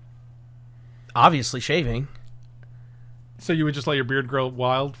 Obviously, shaving. So you would just let your beard grow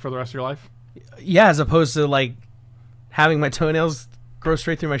wild for the rest of your life? Yeah, as opposed to like having my toenails grow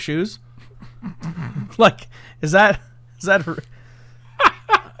straight through my shoes. Like, is that a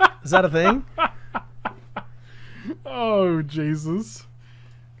thing? Oh, Jesus.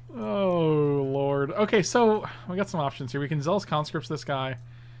 Oh, Lord. Okay, so we got some options here. We can Zealous Conscripts this guy.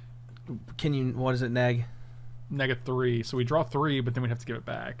 Can you, what is it, neg? -3. So we draw 3, but then we'd have to give it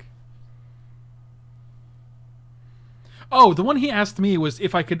back. Oh, the one he asked me was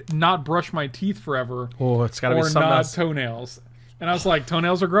if I could not brush my teeth forever. Oh, it's got to be or something not else. toenails. And I was like,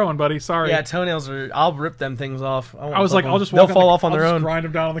 toenails are growing, buddy. Sorry. Yeah, toenails are. I'll rip them things off. I was like, I'll just they'll walk fall off on their I'll own. just grind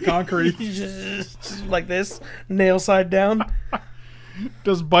them down on the concrete. Just like this, nail side down.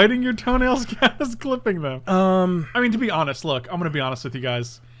 Does biting your toenails count as clipping them? I mean, to be honest, look, I'm going to be honest with you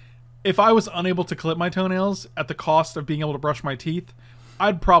guys. If I was unable to clip my toenails at the cost of being able to brush my teeth,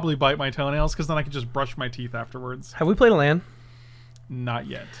 I'd probably bite my toenails because then I could just brush my teeth afterwards. Have we played a land? Not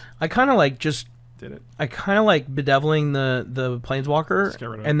yet. I kind of like just. Did it? I kind of like bedeviling the Planeswalker Just get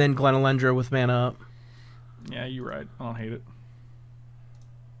rid of and then Glenelendra with mana up. Yeah, you're right. I don't hate it.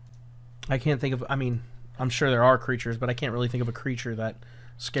 I can't think of. I mean, I'm sure there are creatures, but I can't really think of a creature that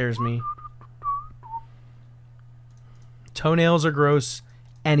scares me. Toenails are gross,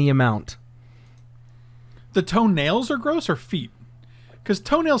 any amount. The toenails are gross or feet? Because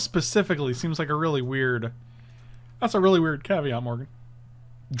toenails specifically seems like a really weird... That's a really weird caveat, Morgan.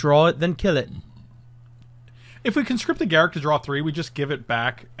 Draw it, then kill it. If we conscript a Garrick to draw 3, we just give it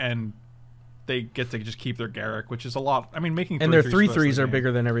back and they get to just keep their Garrick, which is a lot. I mean, making 3/3s And their for the rest of 3/3s the are game.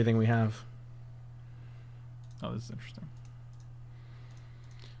 bigger than everything we have. Oh, this is interesting.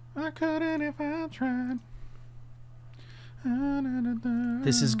 I couldn't if I tried.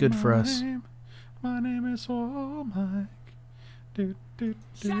 This is good for us. My name is Mike.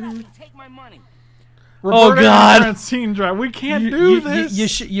 Shut up and take my money. Roberta God. and Francine drive. We can't do this.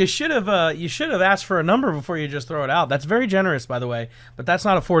 You should have asked for a number before you just throw it out. That's very generous, by the way, but that's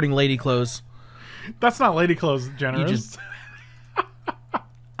not affording lady clothes. That's not lady clothes generous.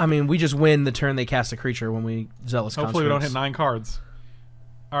 I mean, we just win the turn they cast a creature when we Zealous Hopefully we don't hit Conscripts. 9 cards.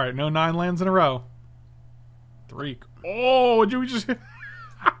 All right, no 9 lands in a row. 3. Oh, did we just?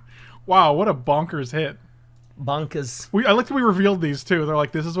 Wow, what a bonkers hit. Bonkers. I like that we revealed these too. They're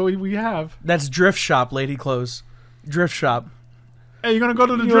like, this is what we have. That's Drift Shop, lady clothes. Drift Shop. Hey, you gonna go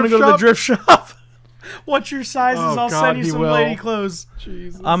to the You want drift to go shop? to the Drift Shop? What's your sizes? Oh, I'll God, send you he some will. lady clothes.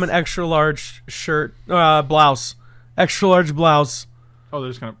 Jesus. I'm an extra large shirt, blouse. Extra large blouse. Oh, they're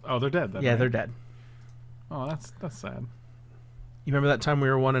just gonna. Oh, they're dead. Then, Yeah, right? they're dead. Oh, that's sad. You remember that time we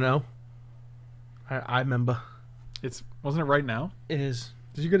were 1-0? I remember. Wasn't it right now? It is.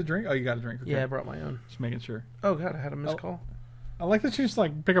 Did you get a drink? Oh, you got a drink. Okay. Yeah, I brought my own. Just making sure. Oh god, I had a missed call. I like that you just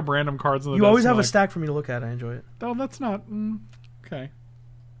like pick up random cards. In the You desk always and have a like, stack for me to look at. I enjoy it. Oh, that's not. Okay.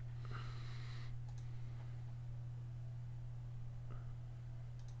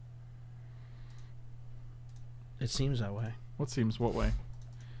 It seems that way. What way?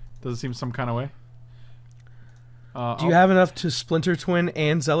 Does it seem some kind of way? Do you have enough to Splinter Twin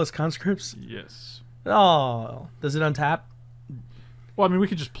and Zealous Conscripts? Yes. Oh, does it untap? Well, I mean, we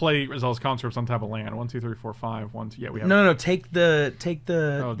could just play Zealous Conscripts on top of land. 1, 2, 3, 4, 5. 1, 2. Yeah, we have. No. Take the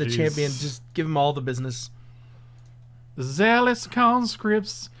Oh, the geez. champion. Just give him all the business. Zealous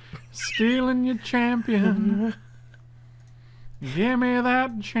Conscripts stealing your champion. Give me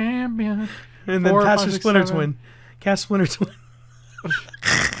that champion. And then 4, cast 5, your 6, Splinter 7. Twin. Cast Splinter Twin.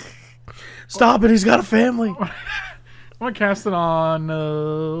 Stop it! He's got a family. I'm gonna cast it on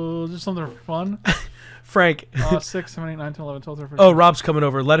just something for fun. Frank. 6, 7, 8, 9, 10, 11, 12, 13, 14. Oh, Rob's coming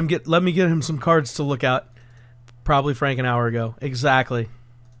over. Let me get him some cards to look at. Probably Frank an hour ago. Exactly.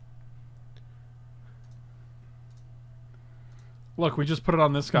 Look, we just put it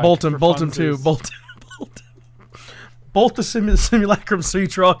on this guy. Bolt him for too. funsies. Bolt the simulacrum so you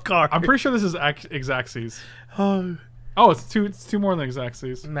draw a card. I'm pretty sure this is Exaxes. Oh, Oh, it's two. It's two more than the exact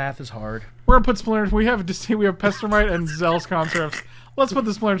C's. Math is hard. We're gonna put Splinter. We have Pestermite and Zell's Concepts. Let's put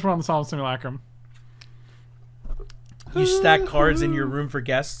the Splinter on the Solemn Simulacrum. You stack cards in your room for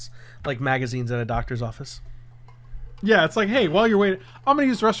guests, like magazines at a doctor's office. Yeah, it's like, hey, while you're waiting, I'm gonna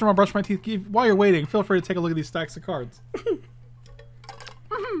use the restroom. I'll brush my teeth. While you're waiting, feel free to take a look at these stacks of cards.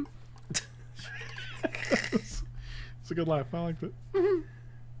 It's a good laugh. I liked it. You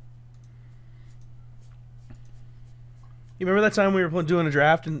remember that time we were doing a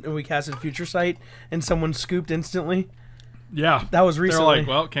draft and we casted Future Sight and someone scooped instantly? Yeah, That was recently. They're like,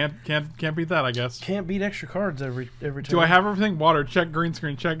 well, can't beat that, I guess. Can't beat extra cards every time. Do I have everything? Water, check. Green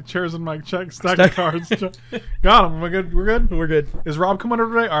screen, check. Chairs and mic, check. Stack of cards, check. Got them. Am I good? We're good? We're good. Is Rob coming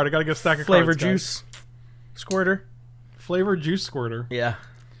over today? All right, I gotta get a stack of Flavor cards. juice squirter. Flavor juice squirter. Yeah.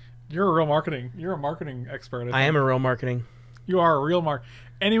 You're a real marketing. You're a marketing expert. I am a real marketing. You are a real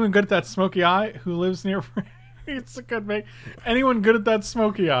Anyone good at that smoky eye who lives near? It's a good make. Anyone good at that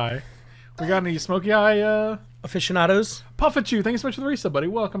smoky eye? We got any smoky eye? Aficionados. Puff at you. Thank you so much for the reset, buddy.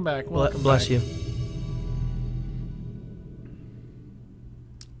 Welcome back. Welcome Bless back. you.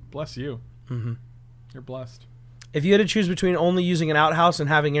 Bless you. Mm-hmm. You're blessed. If you had to choose between only using an outhouse and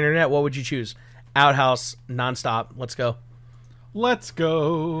having internet, what would you choose? Outhouse, nonstop. Let's go. Let's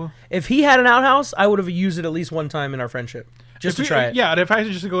go. If he had an outhouse, I would have used it at least one time in our friendship, just to try it. Yeah, and if I had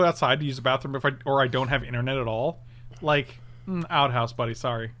to just go outside to use the bathroom, or I don't have internet at all, like outhouse, buddy.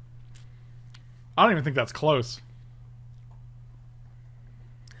 Sorry. I don't even think that's close.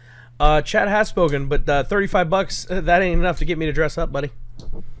 Chat has spoken, but $35, that ain't enough to get me to dress up, buddy.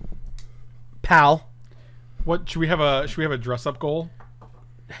 Pal. What should we have a dress up goal?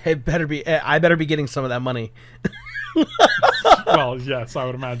 It better be. I better be getting some of that money. Well, yes, I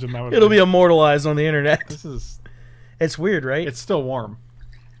would imagine that would. It'll be immortalized on the internet. This is. It's weird, right? It's still warm.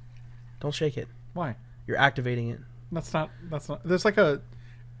 Don't shake it. Why? You're activating it. That's not. There's like a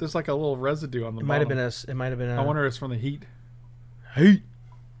little residue on the. It might have been a. It might have been a. I wonder if it's from the heat. Heat.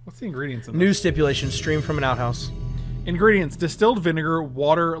 What's the ingredients in this? New stipulation: stream from an outhouse. Ingredients: distilled vinegar,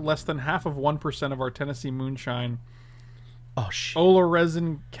 water, less than half of 1% of our Tennessee moonshine. Oh shit. Ola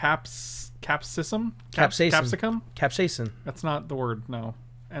resin capsicum. Capsaicin. That's not the word. No.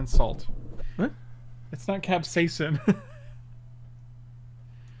 And salt. What? It's not capsaicin.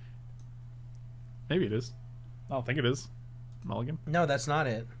 Maybe it is. I don't think it is. Mulligan. No, that's not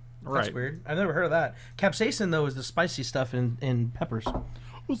it. Right. That's weird. I've never heard of that. Capsaicin though is the spicy stuff in peppers.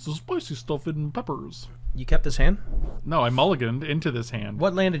 What's the spicy stuff in peppers? You kept this hand? No, I mulliganed into this hand.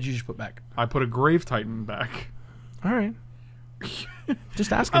 What land did you just put back? I put a Grave Titan back. All right.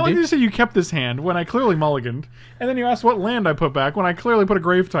 Just asking, I like dude. you say you kept this hand when I clearly mulliganed, and then you asked what land I put back when I clearly put a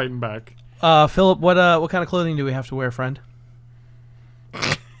Grave Titan back. Philip, what kind of clothing do we have to wear, friend?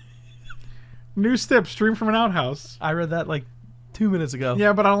 New step, stream from an outhouse. I read that like 2 minutes ago.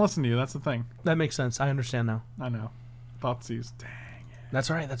 Yeah, but I don't listen to you. That's the thing. That makes sense. I understand now. I know. Thoughtseize. Dang it. That's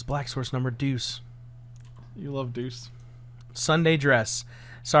all right. That's Black Source number deuce. You love Deuce. Sunday dress.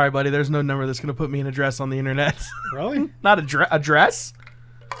 Sorry, buddy. There's no number that's going to put me in a dress on the internet. Really? Not a dress?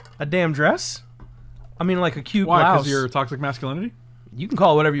 A damn dress? I mean, like a cute Why? blouse. Because you're toxic masculinity? You can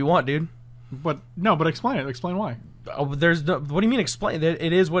call it whatever you want, dude. But explain it. Explain why. Oh, there's no. What do you mean explain?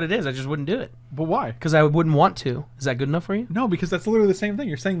 It is what it is. I just wouldn't do it But why? because I wouldn't want to. Is that good enough for you? No, because that's literally the same thing.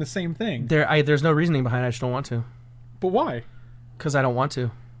 You're saying the same thing. There's no reasoning behind it. I just don't want to But why? because I don't want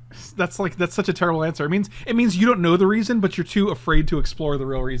to. That's such a terrible answer. It means you don't know the reason, but you're too afraid to explore the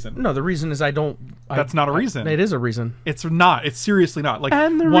real reason. No, the reason is I don't. That's not a reason. It is a reason. It's not. It's seriously not. Like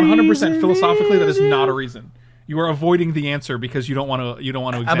And the 100% reason philosophically, that is not a reason. You are avoiding the answer because you don't want to. You don't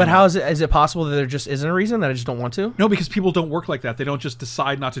want to. But how is it? Is it possible that there just isn't a reason that I just don't want to? No, because people don't work like that. They don't just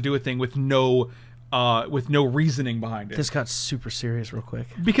decide not to do a thing with no reasoning behind it. This got super serious real quick.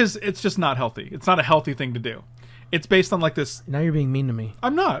 Because it's just not healthy. It's not a healthy thing to do. It's based on like this. Now you're being mean to me.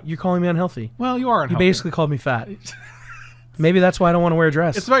 I'm not. You're calling me unhealthy. Well, you are You unhealthy. basically called me fat. Maybe that's why I don't want to wear a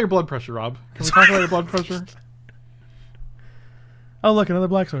dress. It's about your blood pressure, Rob. Can we talk about your blood pressure? Oh, look, another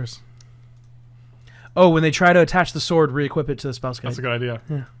Black Source. Oh, when they try to attach the sword, re-equip it to the spouse guide. That's a good idea.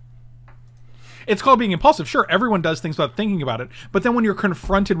 Yeah. It's called being impulsive. Sure, everyone does things without thinking about it. But then when you're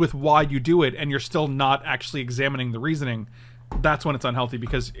confronted with why you do it and you're still not actually examining the reasoning, that's when it's unhealthy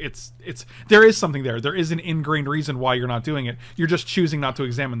because there is something there. There is an ingrained reason why you're not doing it. You're just choosing not to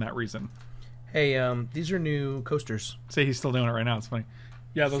examine that reason. Hey, these are new coasters. Say he's still doing it right now. It's funny.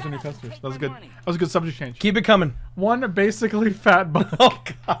 Yeah, those are new coasters. That was good. That was a good subject change. Keep it coming. One basically fat bug. Oh,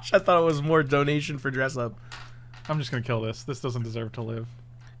 gosh. I thought it was more donation for dress up. I'm just going to kill this. This doesn't deserve to live.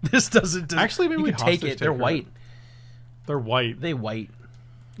 This doesn't... Actually, maybe you we can take hostage it. They're take her. white. They're white. They white.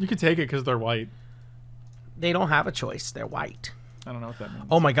 You could take it because they're white. They don't have a choice. They're white. I don't know what that means.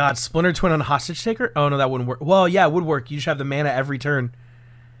 Oh my god, Splinter Twin on a hostage taker? Oh no, that wouldn't work. Well, yeah, it would work. You just have the mana every turn.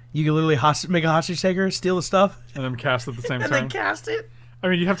 You can literally make a hostage taker, steal the stuff, And then cast at the same and time. then cast it. I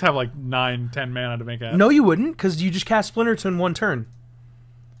mean, you have to have like 9-10 mana to make that. No, you wouldn't, because you just cast Splinter Twin one turn.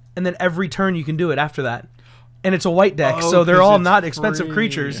 And then every turn you can do it after that. And it's a white deck, Oh, so they're 'cause all it's not expensive free.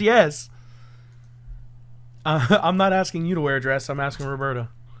 creatures. Yes. I'm not asking you to wear a dress. I'm asking Roberta.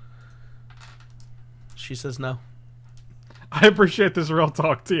 She says no. I appreciate this real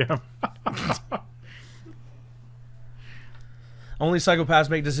talk, TM. Only psychopaths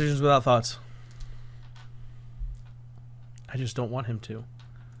make decisions without thoughts. I just don't want him to.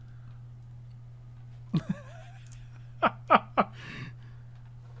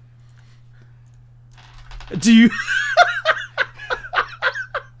 Do you...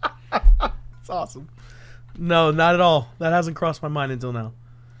 It's awesome. No, not at all. That hasn't crossed my mind until now.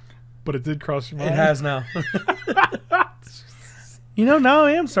 But it did cross your mind. It has now. You know, now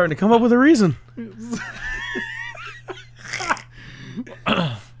I am starting to come up with a reason.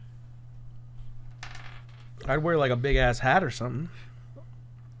 I'd wear like a big ass hat or something.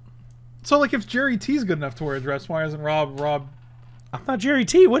 So, like, if Jerry T's good enough to wear a dress, why isn't Rob? I'm not Jerry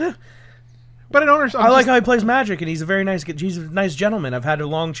T. What? But I don't understand. I like how he plays Magic, and he's a nice gentleman. I've had a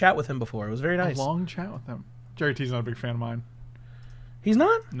long chat with him before. It was very nice. A long chat with him. Jerry T's not a big fan of mine. He's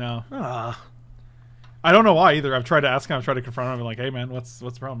not? No. Ah. I don't know why either. I've tried to ask him. I've tried to confront him. I'm like, hey, man, what's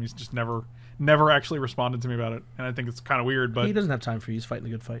the problem? He's just never actually responded to me about it. And I think it's kind of weird, but... He doesn't have time for you. He's fighting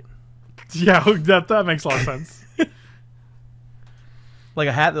the good fight. Yeah, that makes a lot of sense. Like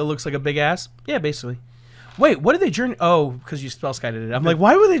a hat that looks like a big ass? Yeah, basically. Wait, what did they journey? Oh, because you spell skited it. I'm like,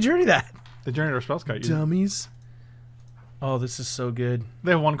 why would they journey that? The Journey to our Spellskite. Dummies. Oh, this is so good.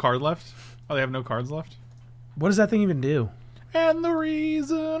 They have one card left. Oh, they have no cards left. What does that thing even do? And the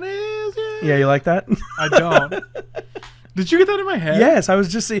reason is... Yeah, you like that? I don't. Did you get that in my head? Yes, I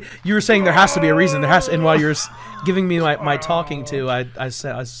was just saying. You were saying there has to be a reason. There has to, and while you're giving me my talking to, I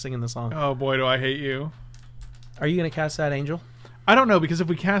was singing the song. Oh, boy, do I hate you. Are you going to cast that angel? I don't know, because if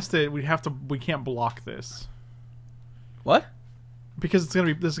we cast it, we can't block this. What? Because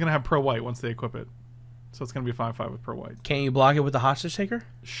this is gonna have pro white once they equip it, so it's gonna be 5/5 with pro white. Can't you block it with the hostage taker?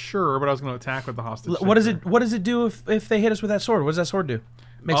 Sure, but I was gonna attack with the hostage. What does it do if they hit us with that sword? What does that sword do?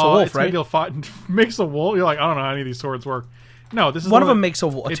 Makes a Oh, wolf, it's gonna right? deal makes a wolf. You're like, I don't know how any of these swords work. No, this is One of them makes a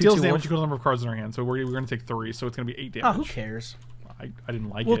It deals damage equal to the number of cards in our hand, so we're gonna take 3, so it's gonna be 8 damage. Oh, who cares? I didn't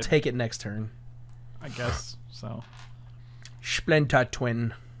like We'll it. take it next turn. I guess so. Splinter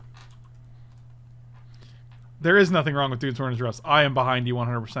Twin. There is nothing wrong with dudes wearing a dress. I am behind you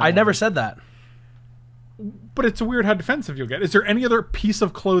 100%. I never said that. But it's weird how defensive you'll get. Is there any other piece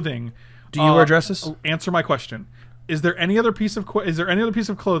of clothing? Do you wear dresses? Answer my question. Is there any other piece of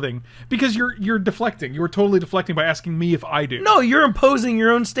clothing? Because you're deflecting. You were totally deflecting by asking me if I do. No, you're imposing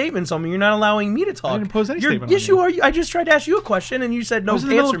your own statements on me. You're not allowing me to talk. I didn't impose any statement Yes, on you you. are. I just tried to ask you a question, and you said no. I was in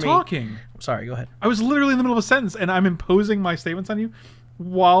the middle Answer of me. talking. Sorry, go ahead. I was literally in the middle of a sentence, and I'm imposing my statements on you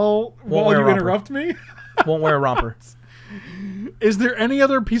while wear a you romper. interrupt me. Won't wear a romper. Is there any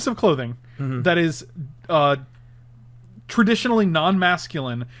other piece of clothing that is traditionally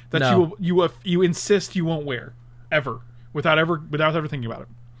non-masculine that No. you insist you won't wear without ever thinking about it?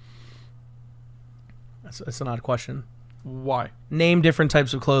 That's an odd question. Why? Name different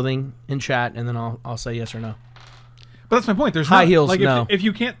types of clothing in chat, and then I'll say yes or no. But that's my point. There's High not, heels, like no. if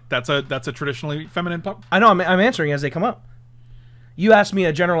you can't, that's a traditionally feminine pup. I know. I'm answering as they come up. You asked me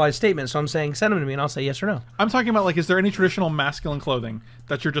a generalized statement, so I'm saying send them to me, and I'll say yes or no. I'm talking about, like, is there any traditional masculine clothing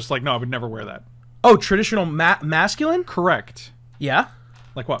that you're just like, no, I would never wear that? Oh, traditional masculine? Correct. Yeah.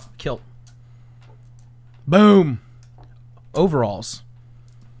 Like what? Kilt. Boom. Overalls.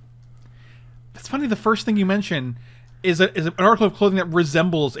 It's funny. The first thing you mention is an article of clothing that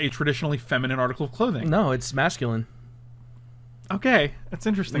resembles a traditionally feminine article of clothing. No, it's masculine. Okay, that's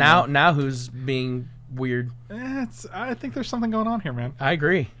interesting. Now who's being weird? I think there's something going on here, man. I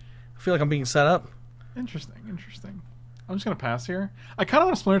agree. I feel like I'm being set up. Interesting. I'm just gonna pass here. I kind of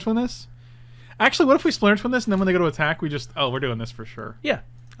want to Splinter Twin this. Actually, what if we Splinter Twin this, and then when they go to attack, we just... Oh, we're doing this for sure. Yeah,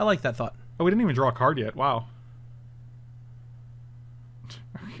 I like that thought. Oh, we didn't even draw a card yet. Wow.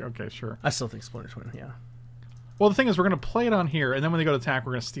 Okay, sure. I still think Splinter Twin, yeah. Well, the thing is, we're going to play it on here, and then when they go to attack,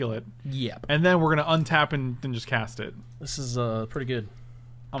 we're going to steal it. Yep. And then we're going to untap and then just cast it. This is pretty good.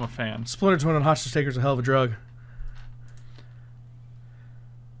 I'm a fan. Splinter Twin on Hostage Taker's a hell of a drug.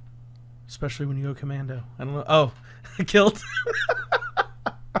 Especially when you go commando. I don't know. Oh, kilt.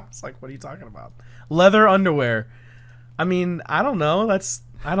 I was like, what are you talking about? Leather underwear. I mean, I don't know. That's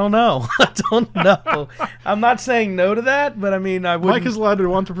I don't know. I don't know. I'm not saying no to that, but I mean, I would. Mike is allowed to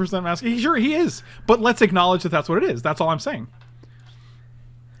 1% mask. Sure, he is. But let's acknowledge that that's what it is. That's all I'm saying.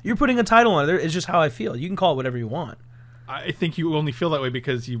 You're putting a title on it. It's just how I feel. You can call it whatever you want. I think you only feel that way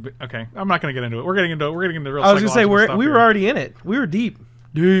because you. Okay, I'm not going to get into it. We're getting into real. I was going to say we here. were already in it. We were deep.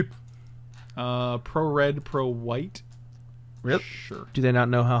 Deep. Pro red, pro white. Really? Sure. Do they not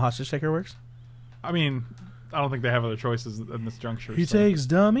know how hostage taker works? I mean, I don't think they have other choices in this juncture. He so takes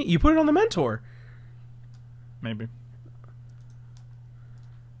dummy. You put it on the mentor. maybe.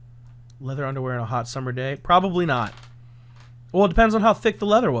 Leather underwear on a hot summer day? Probably not. Well, it depends on how thick the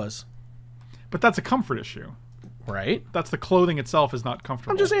leather was. But that's a comfort issue. Right? That's the clothing itself is not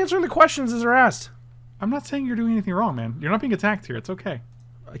comfortable. I'm just answering the questions as they're asked. I'm not saying you're doing anything wrong, man. You're not being attacked here. It's okay.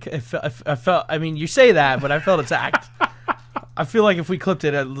 I felt. I mean, you say that, but I felt attacked. I feel like if we clipped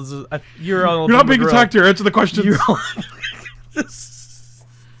it, you're not being attacked here. Answer the questions.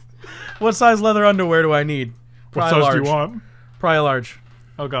 What size leather underwear do I need? What Probably size large. do you want? Probably large.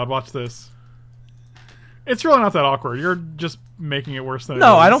 Oh God, watch this. It's really not that awkward. You're just making it worse than it is.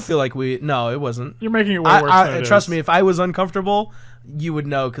 No, I don't feel like we. No, it wasn't. You're making it way worse than it is. Trust me, if I was uncomfortable, you would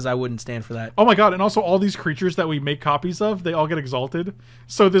know because I wouldn't stand for that. Oh my God, and also all these creatures that we make copies of, they all get exalted.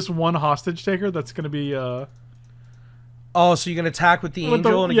 So this one hostage taker that's going to be... Oh, so you can attack with the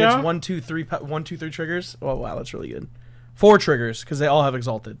angel and it gets 1, 2, 3 triggers? Oh, wow, that's really good. 4 triggers because they all have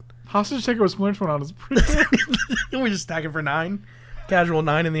exalted. Hostage taker with Splinter one on is pretty good. We just attack it for 9. Casual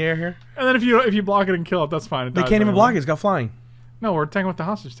 9 in the air here. And then if you block it and kill it, that's fine. They can't even block it. It's got flying. No, we're attacking with the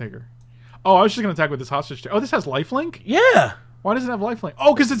hostage taker. Oh, I was just going to attack with this hostage taker. Oh, this has lifelink? Yeah. Why does it have lifelink?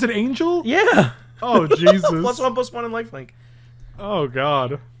 Oh, because it's an angel? Yeah. Oh, Jesus. +1/+1 in lifelink. Oh,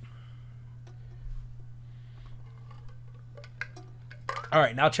 God. All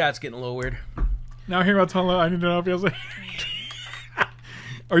right, now chat's getting a little weird. Now hear about Tunla, I need to know if he has a...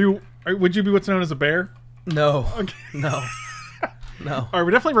 Would you be what's known as a bear? No. Okay. No. No. All right,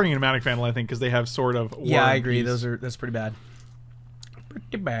 we're definitely bringing in a Manic Vandal, I think, because they have Sword of War. Yeah, I agree. Peace. That's pretty bad.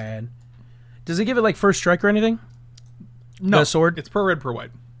 Pretty bad. Does it give it like first strike or anything? No, the sword. It's per red, per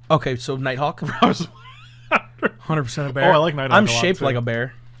white. Okay, so Nighthawk. 100% a bear. Oh, I like Nighthawk. I'm a lot, shaped too. like a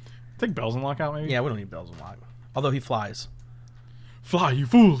bear. Take Bells and Lock out, maybe. Yeah, we don't need bells and lock. Although he flies. Fly, you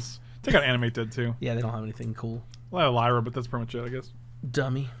fools! Take out Animate Dead too. Yeah, they don't have anything cool. A lot of Lyra, but that's pretty much it, I guess.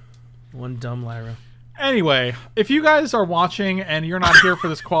 Dummy. One dumb Lyra. Anyway, if you guys are watching and you're not here for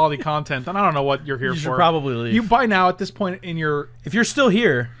this quality content, then I don't know what you're here You for. should probably leave. You by now at this point in your If you're still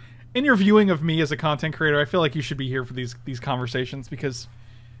here, viewing of me as a content creator, I feel like you should be here for these conversations because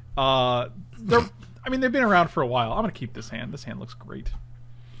they've been around for a while. I'm gonna keep this hand. This hand looks great.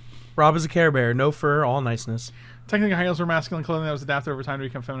 Rob is a Care Bear. No fur, all niceness. Technically, high heels were masculine clothing that was adapted over time to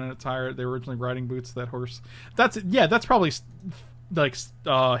become feminine attire. They were originally riding boots. That horse. That's probably like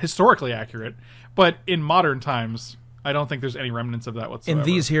historically accurate, but in modern times, I don't think there's any remnants of that whatsoever. In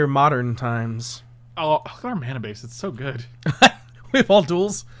these here modern times. Oh, look at our mana base. It's so good. We have all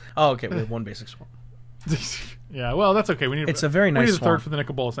duels? Oh, okay. We have one basic swamp. Yeah, well, that's okay. We need. It's a very nice We need a third swamp. for the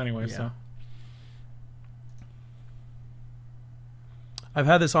Nicobolus anyway. Yeah. So I've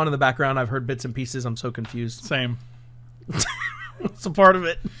had this on in the background. I've heard bits and pieces. I'm so confused. same, It's a part of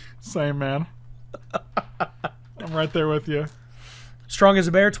it. same man. I'm right there with you. Strong as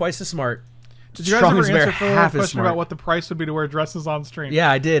a bear, twice as smart. Did you guys Strong ever as a bear, answer Phil's half as question smart. about what the price would be to wear dresses on stream?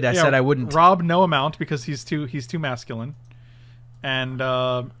 Yeah, I did. I Yeah, said I wouldn't. Rob, no amount because he's too masculine, and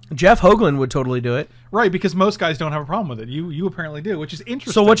Jeff Hoagland would totally do it. right because most guys don't have a problem with it. You apparently do, which is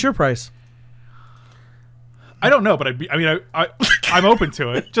interesting. So what's your price? I don't know, but I'm open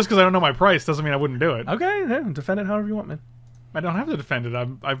to it. Just because I don't know my price doesn't mean I wouldn't do it. Okay, yeah, defend it however you want, man. I don't have to defend it.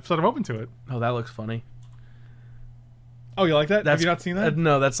 I'm sort of open to it. Oh, that looks funny. Oh, you like that? Have you not seen that?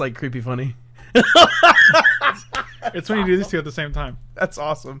 No, that's like creepy funny. It's when you do these two at the same time. That's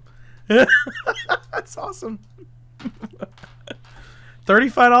awesome. That's awesome.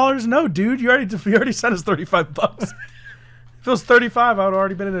 $35? No, dude. You already sent us $35. If it was 35, I would have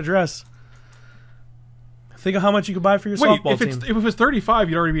already been in a dress. Think of how much you could buy for your Wait, softball if team. it was 35,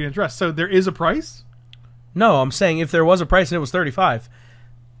 you'd already be in a dress. So there is a price? No, I'm saying if there was a price and it was 35.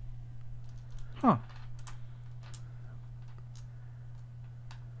 Huh.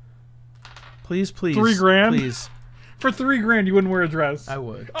 Please. $3,000? Please. For $3,000, you wouldn't wear a dress. I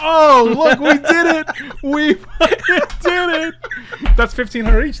would. Oh, look, we did it! We fucking did it! That's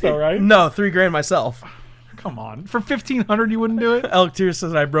 $1,500 each, though, right? No, $3,000 myself. Come on, for $1,500, you wouldn't do it? Elk Tears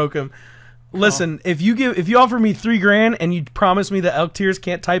says I broke him. Listen, if you offer me $3,000 and you promise me that Elk Tears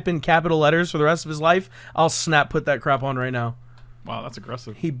can't type in capital letters for the rest of his life, I'll put that crap on right now. Wow, that's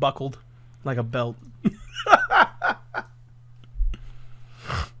aggressive. He buckled like a belt.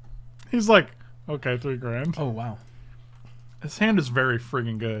 He's like, okay, 3 grand. Oh, wow. His hand is very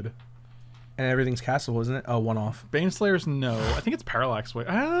friggin' good. And everything's castable, isn't it? Oh, one off. Baneslayer's no. I think it's Parallax Wave.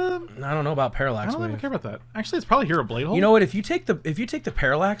 I don't know about I Parallax don't Wave. even care about that. Actually, it's probably Hero Blade Hole. You know what? If you take the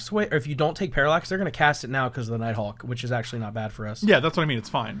Parallax Wave, or if you don't take Parallax, they're going to cast it now because of the Nighthawk, which is actually not bad for us. Yeah, that's what I mean. It's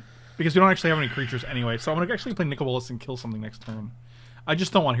fine. Because we don't actually have any creatures anyway, so I'm going to actually play Nicol Bolas and kill something next turn. I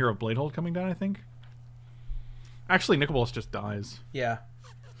just don't want Hero Blade Hold coming down, I think. Actually, Nicol Bolas just dies. Yeah.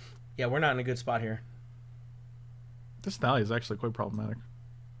 Yeah, we're not in a good spot here. This Thalia is actually quite problematic.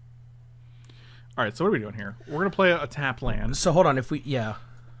 Alright, so what are we doing here? We're going to play a tap land. So hold on, if we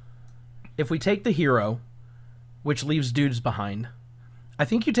take the hero, which leaves dudes behind, I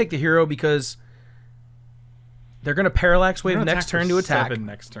think you take the hero because they're going to Parallax Wave next turn to attack. 7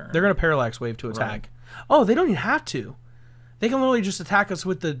 next turn. They're going to Parallax Wave to attack. Right. Oh, they don't even have to. They can literally just attack us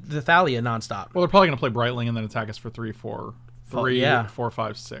with the Thalia nonstop. Well, they're probably going to play Brightling and then attack us for 3, 4. 3, yeah. 4,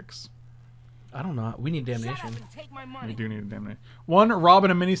 5, 6. I don't know. We need damnation. Shut up and take my money. We do need a damnation. 1,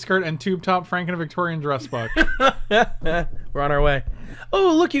 Robin, a miniskirt, and Tube Top, Frank, and a Victorian dress buck. We're on our way.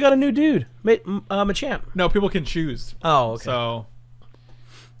 Oh, look, you got a new dude. Machamp. No, people can choose. Oh, okay. So, all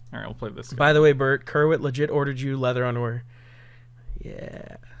right, we'll play this guy. By the way, Bert, Kerwit legit ordered you leather underwear.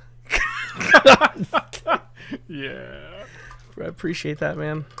 Yeah. Yeah. I appreciate that,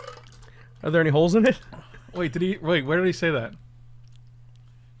 man. Are there any holes in it? Wait, where did he say that?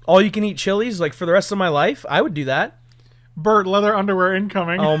 All you can eat chilies, like for the rest of my life? I would do that. Bert, leather underwear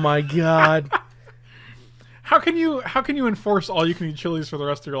incoming. Oh my god. How can you enforce all you can eat chilies for the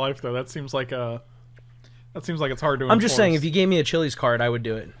rest of your life though? That seems like it's hard to enforce. I'm just saying, if you gave me a chilies card, I would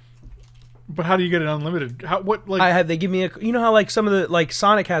do it. But how do you get it unlimited? They give me you know how like some of the, like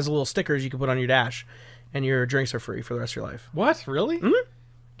Sonic has little stickers you can put on your dash and your drinks are free for the rest of your life. What? Really? Mm-hmm.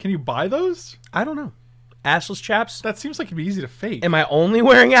 Can you buy those? I don't know. Assless chaps? That seems like it'd be easy to fake. Am I only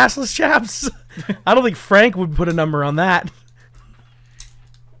wearing assless chaps? I don't think Frank would put a number on that.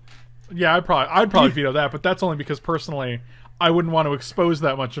 Yeah, I'd probably veto that, but that's only because personally I wouldn't want to expose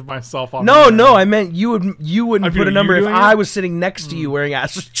that much of myself on No, I meant you wouldn't put a number if I it? was sitting next to you wearing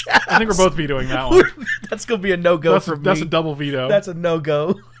assless chaps. I think we're both vetoing that one. That's gonna be a no-go for me. That's a double veto. That's a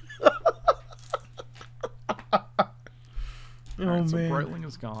no-go. Alright, so man. Brightling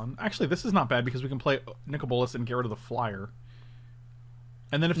is gone. Actually, this is not bad because we can play Nicol Bolas and get rid of the flyer.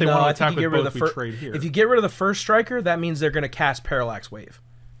 And then if they want to attack with both, we trade here. If you get rid of the first striker, that means they're going to cast Parallax Wave.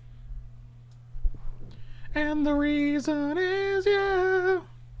 And the reason is you.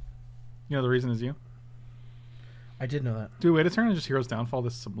 You know the reason is you? I did know that. Do we wait a turn and just Hero's Downfall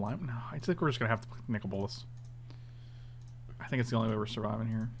this Sublime? No, I think we're just going to have to play Nicol Bolas. I think it's the only way we're surviving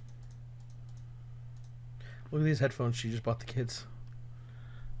here. Look at these headphones she just bought the kids.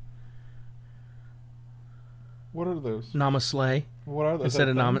 What are those? Namaste. What are those? Instead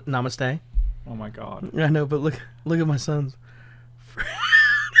of namaste. Oh my god. I know, but look at my sons.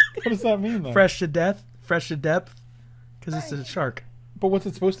 What does that mean then? Fresh to death, fresh to depth, because it's a shark. But what's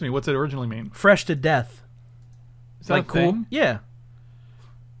it supposed to mean? What's it originally mean? Fresh to death. Is that like a cool? thing? Yeah.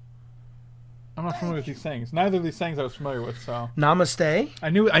 I'm not familiar with these sayings. Neither of these sayings I was familiar with, so Namaste. I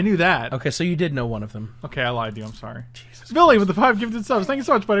knew that. Okay, so you did know one of them. Okay, I lied to you. I'm sorry. Jesus. Billy with the 5 gifted subs. Thank you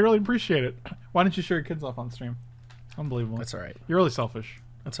so much, buddy. I really appreciate it. Why didn't you show your kids off on stream? Unbelievable. That's all right. You're really selfish.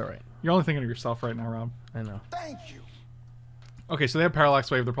 That's all right. You're only thinking of yourself right now, Rob. I know. Thank you. Okay, so they have Parallax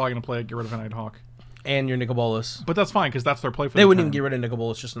Wave. They're probably going to play it, get rid of a Nighthawk. And your Nicol Bolas. But that's fine, because that's their play for They the wouldn't turn. even get rid of Nicol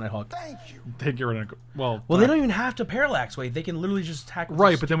Bolas, just a Nighthawk. Thank you. They'd get rid of Well, Well, they don't even have to Parallax Wave. They can literally just attack with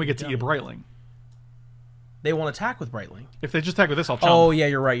Right, this but then we get to dummy. eat a Brightling. They won't attack with Brightling. If they just attack with this, I'll chump. Oh, yeah,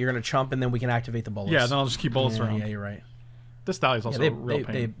 you're right. You're going to chump, and then we can activate the Bolas. Yeah, then I'll just keep bullets yeah, around. Yeah, you're right. This Dahlia's also Yeah, a real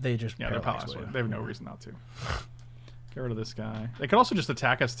pain. they just Yeah, they're Parallax Parallax Wave. Wave. They have no reason not to. Get rid of this guy. They could also just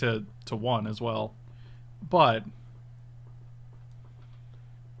attack us to 1 as well. But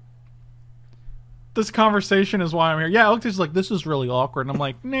this conversation is why I'm here. Yeah, Alex is like, this is really awkward. And I'm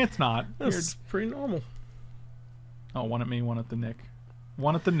like, nah, it's not. That's pretty normal. Oh, one at me, one at the Nick.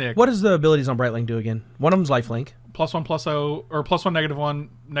 One at the Nick. What does the abilities on Brightling do again? One of them's lifelink. +1/+0, or +1 -1,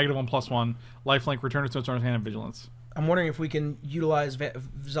 -1 +1. Lifelink, return to its owner's hand, and vigilance. I'm wondering if we can utilize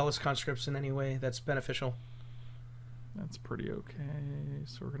Zealous Conscripts in any way that's beneficial. That's pretty okay.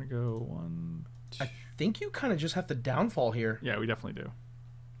 So we're going to go 1, 2. I think you kind of just have to downfall here. Yeah, we definitely do.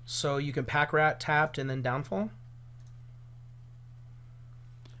 So you can Pack Rat tapped and then downfall?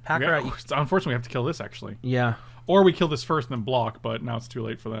 Pack Yeah, Rat. unfortunately, we have to kill this, actually. Yeah. Or we kill this first and then block, but now it's too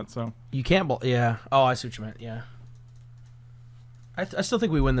late for that, so. You can't. Yeah. Oh, I see what you meant. Yeah. I still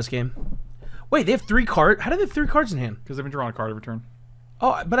think we win this game. Wait, they have 3 cards? How do they have 3 cards in hand? Because they've been drawing a card every turn.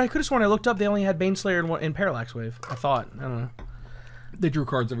 Oh, but I could have sworn I looked up. They only had Baneslayer and Parallax Wave. I thought. I don't know. They drew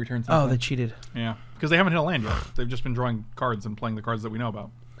cards every turn. Oh, they cheated. Yeah, because they haven't hit a land yet. They've just been drawing cards and playing the cards that we know about.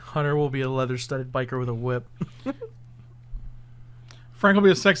 Hunter will be a leather-studded biker with a whip. Frank will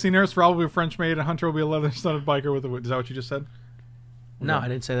be a sexy nurse, Rob will be a French maid, and Hunter will be a leather-studded biker with a whip. Is that what you just said? No, I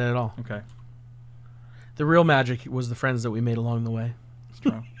didn't say that at all. Okay. The real magic was the friends that we made along the way. It's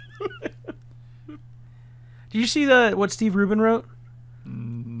true. Did you see what Steve Rubin wrote?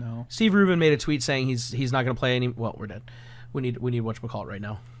 No. Steve Rubin made a tweet saying he's not going to play any. Well, we're dead. We need whatchamacallit right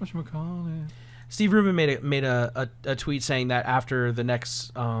now. Whatchamacallit? Steve Rubin made a tweet saying that after the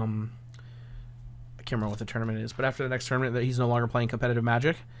next I can't remember what the tournament is, but after the next tournament that he's no longer playing competitive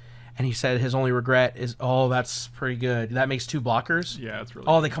Magic, and he said his only regret is, oh, that's pretty good. That makes 2 blockers. Yeah, it's really.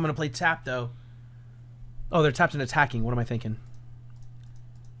 Oh, good. they come in to play tap though. Oh, they're tapped and attacking. What am I thinking?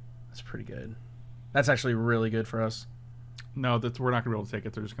 That's pretty good. That's actually really good for us. No, we're not gonna be able to take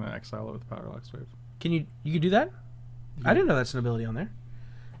it. They're just gonna exile it with the Parallax Wave. Can you can do that? Yeah. I didn't know that's an ability on there.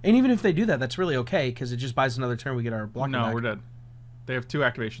 And even if they do that, that's really okay because it just buys another turn. We get our blocker back. No, we're dead. They have 2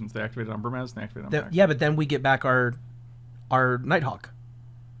 activations. They activated on Burmez and they activated on Max. Yeah, but then we get back our Nighthawk.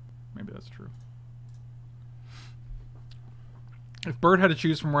 Maybe that's true. If Bird had to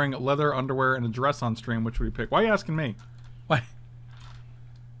choose from wearing leather underwear and a dress on stream, which would he pick? Why are you asking me? Why?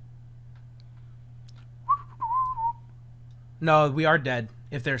 No, we are dead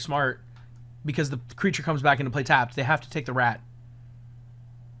if they're smart. Because the creature comes back into play tapped. They have to take the rat.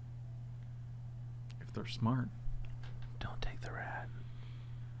 If they're smart. Don't take the rat.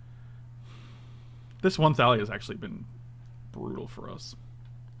 This one Thalia has actually been brutal for us.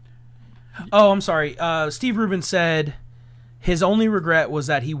 Oh, I'm sorry. Steve Rubin said his only regret was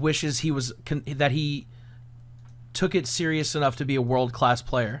that he wishes that he took it serious enough to be a world-class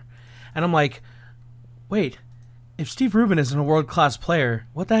player. And I'm like, wait, if Steve Rubin isn't a world-class player,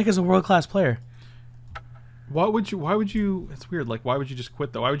 what the heck is a world-class player? Why would you, it's weird, like, why would you just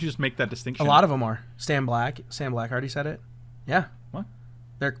quit, though? Why would you just make that distinction? A lot of them are. Sam Black already said it. Yeah. What?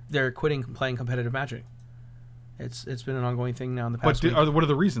 They're quitting playing competitive Magic. It's been an ongoing thing now in the past week. What are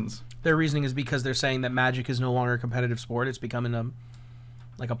the reasons? Their reasoning is because they're saying that Magic is no longer a competitive sport. It's becoming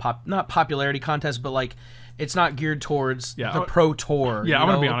not popularity contest, but like it's not geared towards the Pro Tour. Yeah, I'm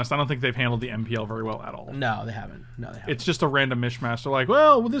gonna be honest. I don't think they've handled the MPL very well at all. No, they haven't. It's just a random mishmash. They're like,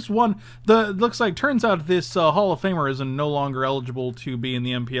 well, this one, turns out this Hall of Famer is no longer eligible to be in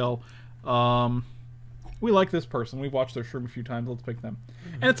the MPL. We like this person. We've watched their stream a few times. Let's pick them.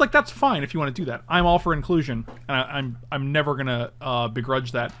 And it's like, that's fine if you want to do that. I'm all for inclusion, and I'm never gonna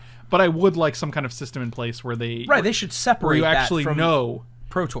begrudge that. But I would like some kind of system in place where they they should separate where you that actually from know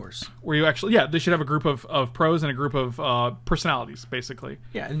Pro Tours. Where you actually they should have a group of pros and a group of personalities, basically.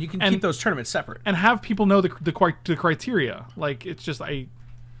 Yeah, and you can keep those tournaments separate and have people know the criteria. Like it's just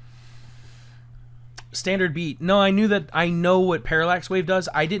Standard beat. No, I know what Parallax Wave does.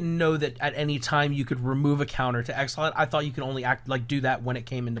 I didn't know that at any time you could remove a counter to exile it. I thought you could only do that when it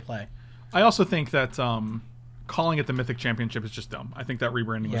came into play. I also think that calling it the Mythic Championship is just dumb. I think that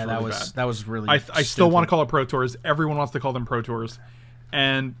rebranding was really bad. That was really I still want to call it Pro Tours. Everyone wants to call them Pro Tours.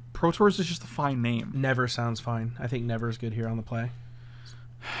 And Pro Tours is just a fine name. Never sounds fine. I think Never is good here on the play.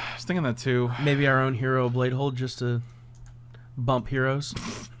 I was thinking that too. Maybe our own hero Bladehold just to bump heroes.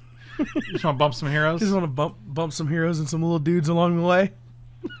 You just want to bump some heroes? Just want to bump some heroes and some little dudes along the way.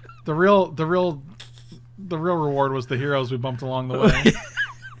 The real reward was the heroes we bumped along the way.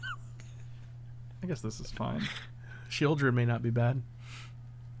 I guess this is fine. Shieldred may not be bad.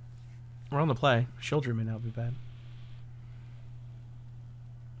 We're on the play. Shieldred may not be bad.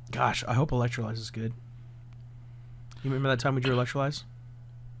 Gosh, I hope Electrolyze is good. You remember that time we drew Electrolyze?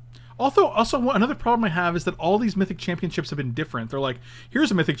 Also, another problem I have is that all these Mythic Championships have been different. They're like,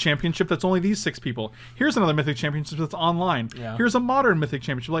 here's a Mythic Championship that's only these 6 people. Here's another Mythic Championship that's online. Yeah. Here's a modern Mythic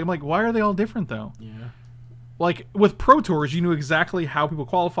Championship. Like, I'm like, why are they all different, though? Yeah. Like, with Pro Tours, you knew exactly how people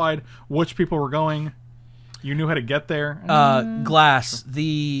qualified, which people were going. You knew how to get there. Glass.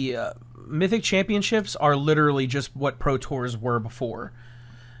 The Mythic Championships are literally just what Pro Tours were before.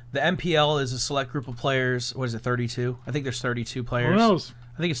 The MPL is a select group of players. What is it, 32? I think there's 32 players. Who knows?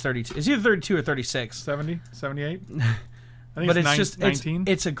 I think it's 32. It's either 32 or 36. 70? 78? I think But it's just 19.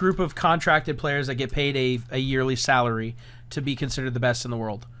 It's a group of contracted players that get paid a yearly salary to be considered the best in the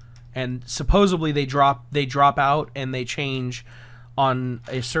world. And supposedly they drop out and they change on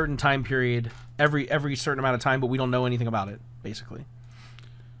a certain time period every certain amount of time, but we don't know anything about it, basically.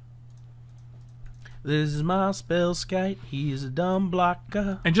 This is my spell skite. He's a dumb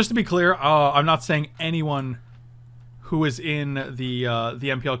blocker. And just to be clear, I'm not saying anyone who is in the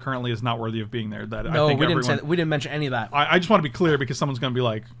MPL currently is not worthy of being there. That No, I think we didn't mention any of that. I just want to be clear because someone's going to be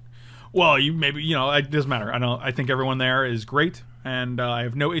like, well, it doesn't matter. I think everyone there is great. and I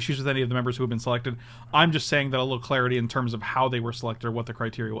have no issues with any of the members who have been selected. I'm just saying that a little clarity in terms of how they were selected or what the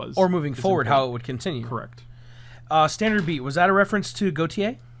criteria was. Or moving forward, how it would continue. Correct. Standard beat, was that a reference to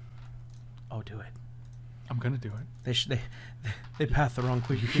Gautier? Oh, do it. I'm going to do it. They pathed the wrong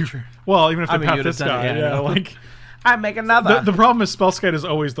creature. Well, even if they mean, path you'd this have done guy, it, yeah, yeah. like... I make another. The problem is Spellskite is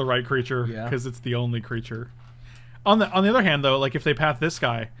always the right creature Yeah. because it's the only creature. On the other hand, though, like if they path this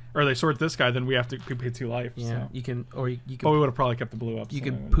guy or they sort this guy, then we have to pay 2 life. Yeah, So. you can, or you But we can, would have probably kept the blue up. you so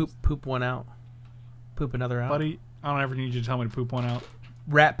can anyways. poop one out, poop another out. Buddy, I don't ever need you to tell me to poop one out.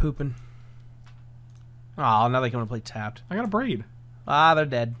 Rat pooping. Oh, now they can play tapped. I got a braid. Ah, they're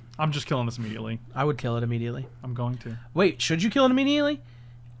dead. I'm just killing this immediately. I would kill it immediately. I'm going to. Wait, should you kill it immediately?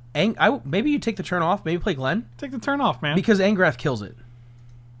 Maybe you take the turn off. Maybe play Glenn Take the turn off, man. because Angrath kills it.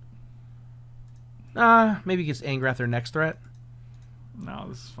 Maybe it gets Angrath their next threat. No,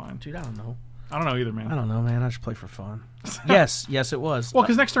 this is fine. Dude, I don't know. I don't know either, man. I don't know, man. I just play for fun. yes, it was. Well,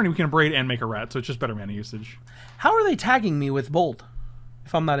 because next turn we can braid and make a rat, so it's just better mana usage. How are they tagging me with bold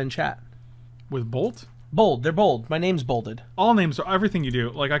if I'm not in chat? With Bolt, Bold. They're bold. My name's bolded. all names are everything you do.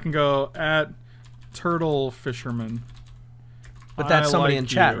 Like I can go at Turtle Fisherman. But that's I somebody like in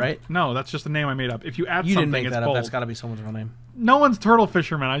chat, you. right? No, that's just a name I made up. If you add You something, didn't make it's that up. bold. That's got to be someone's real name. No one's Turtle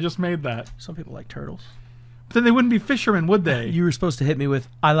Fisherman. I just made that. Some people like turtles. But then they wouldn't be fishermen, would they? You were supposed to hit me with,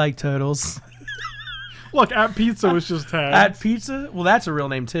 I like turtles. Look, at Pizza was just tagged. At pizza? Well, that's a real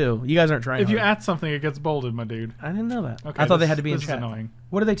name, too. You guys aren't trying If you hard. add something, it gets bolded, my dude. I didn't know that. Okay, I thought they this- had to be in this is chat. annoying.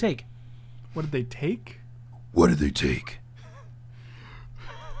 What did they take? What did they take? What did they take?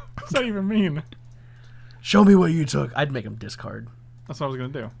 What does that even mean? Show me what you took. I'd make them discard. That's what I was gonna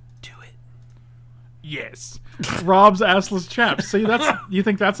do. Do it. Yes. Rob's assless chaps. See, that's you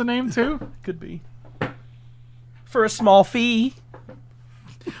think that's a name too? Could be. For a small fee.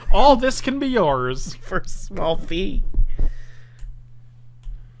 All this can be yours. For a small fee.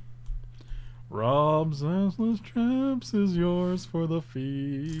 Rob's assless chaps is yours for the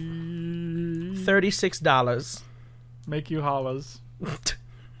fee. $36. Make you hollas.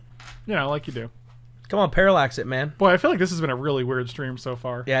 You know, like you do. Come on, parallax it, man. Boy, I feel like this has been a really weird stream so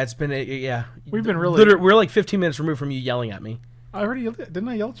far. Yeah, it's been yeah. We've been really- we're like 15 minutes removed from you yelling at me. I already didn't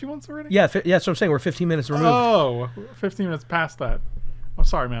I yell at you once already? Yeah, yeah, that's what I'm saying. We're 15 minutes removed. Oh, 15 minutes past that. I'm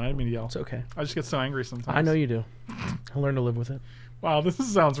sorry, man. I didn't mean to yell. It's okay. I just get so angry sometimes. I know you do. I'll learn to live with it. Wow,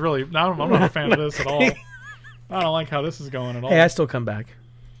 sounds really. Now I'm not a fan of this at all. I don't like how this is going at all. Hey, I still come back.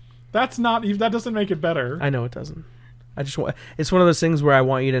 That's not. That doesn't make it better. I know it doesn't. I just want. It's one of those things where I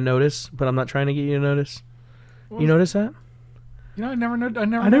want you to notice, but I'm not trying to get you to notice. You notice that? You know, I never I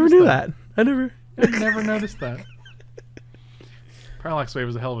never noticed knew that. I never. I never noticed that. Parallax Wave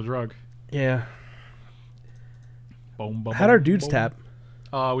is a hell of a drug. Yeah. Boom, boom, How'd our boom, dudes boom.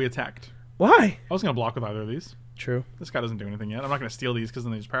 tap? We attacked. Why? I was gonna block with either of these. True. This guy doesn't do anything yet. I'm not gonna steal these because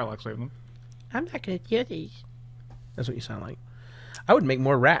then they just Parallax Wave them. I'm not gonna do these. That's what you sound like. I would make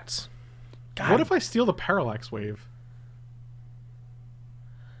more rats. God. What if I steal the Parallax Wave?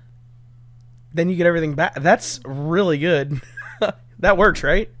 Then you get everything back. That's really good. That works,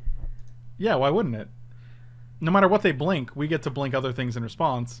 right? Yeah, why wouldn't it? No matter what they blink, we get to blink other things in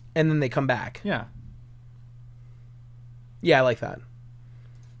response. And then they come back. Yeah. Yeah, I like that.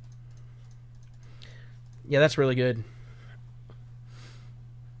 Yeah, that's really good.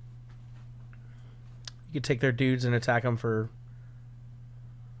 You could take their dudes and attack them for...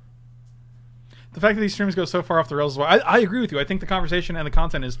 The fact that these streams go so far off the rails is why I agree with you. I think the conversation and the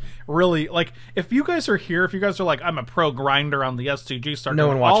content is really like if you guys are here, if you guys are like I'm a pro grinder on the SCG circuit, No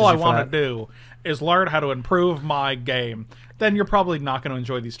one watches all I you for want that. to do is learn how to improve my game, then you're probably not going to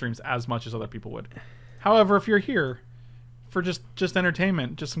enjoy these streams as much as other people would. However, if you're here for just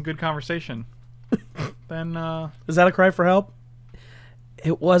entertainment, just some good conversation, then Is that a cry for help?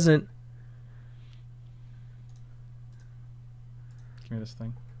 It wasn't. give me this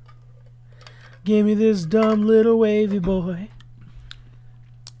thing. Give me this dumb little wavy boy.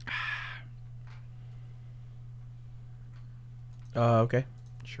 Okay.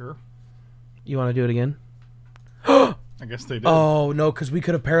 Sure. You want to do it again? I guess they did. Oh, no, because we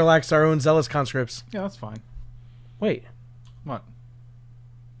could have parallaxed our own zealous conscripts. Yeah, that's fine. Wait. What?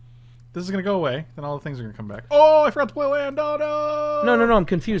 This is going to go away, then all the things are going to come back. Oh, I forgot to play land. Oh, no! No, I'm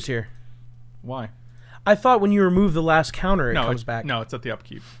confused here. Why? I thought when you remove the last counter, it comes back. No, it's at the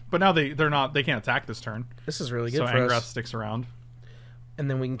upkeep. But now they're not. They can't attack this turn. This is really good So for Angrath us. sticks around. And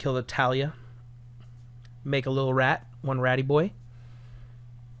then we can kill the Talia. Make a little rat. One ratty boy.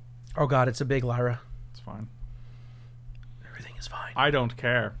 Oh, God, it's a big Lyra. It's fine. Everything is fine. I don't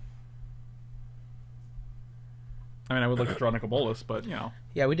care. I mean, I would like to draw Nicobolus, but you know,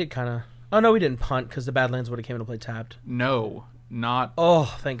 Yeah, we did kind of... Oh, no, we didn't punt because the Badlands would have came into play tapped. no. not... Oh,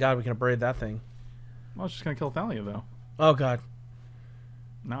 thank God we can abrade that thing. I was just going to kill Thalia, though. Oh, God.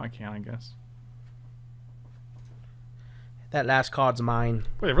 Now I can, I guess. That last card's mine.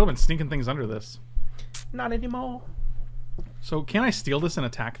 Wait, they've really been sneaking things under this. Not anymore. So can I steal this and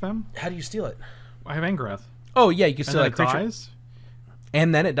attack them? How do you steal it? I have Angrath. Oh, yeah, you can And steal then that it creature. dies?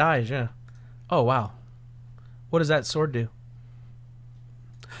 And then it dies, yeah. Oh, wow. What does that sword do?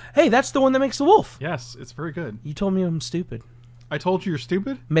 Hey, that's the one that makes the wolf. Yes, it's very good. You told me I'm stupid. I told you you're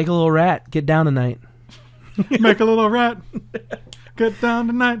stupid? Make a little rat. Get down tonight. Make a little rat. Get down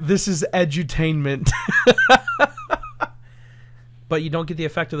tonight. This is edutainment. But you don't get the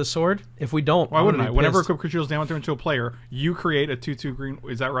effect of the sword? If we don't, Why I'm wouldn't gonna I? be Whenever pissed. equipped creature deals damage into a player, you create a 2/2 green.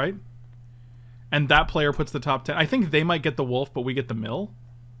 Is that right? And that player puts the top 10. I think they might get the wolf, but we get the mill.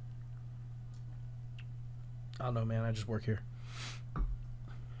 I don't know, man. I just work here.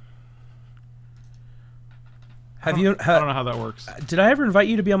 Have you? I don't know how that works. Did I ever invite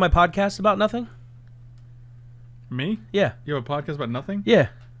you to be on my podcast about nothing? Me? Yeah. You have a podcast about nothing? Yeah.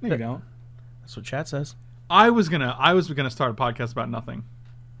 No, you don't. That's what chat says. I was gonna start a podcast about nothing.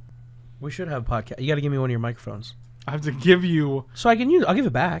 We should have a podcast. You got to give me one of your microphones I have to give you. so I can use. I'll give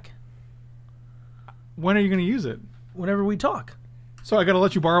it back When are you gonna use it? whenever we talk. So I gotta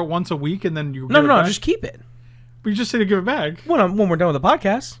let you borrow it once a week, and then you. No, give no, it no. back? Just keep it. But you just say to give it back, When we're done with the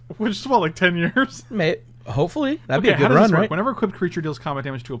podcast, which is what, like 10 years. hopefully that'd be Okay, a how good does run, this work? right? Whenever a equipped creature deals combat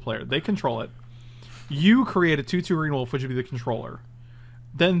damage to a player, they control it. You create a 2/2 green wolf, which would be the controller.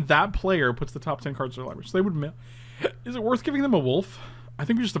 Then that player puts the top 10 cards in their library. So they would. Is it worth giving them a wolf? I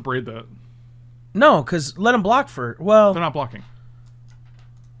think we just abrade that. No, because let them block for. Well, They're not blocking.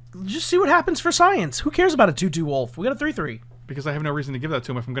 just see what happens for science. Who cares about a 2/2 wolf? We got a 3/3. Because I have no reason to give that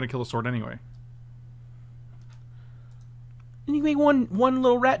to him if I'm going to kill a sword anyway. And you make one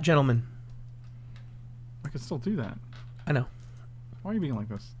little rat gentleman. I can still do that. I know. Why are you being like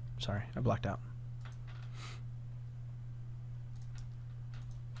this? Sorry, I blocked out.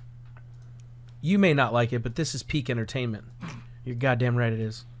 You may not like it, but this is peak entertainment. You're goddamn right it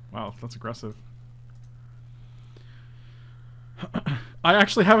is. Wow, that's aggressive. I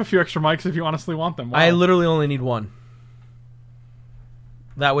actually have a few extra mics if you honestly want them. Wow. I literally only need one.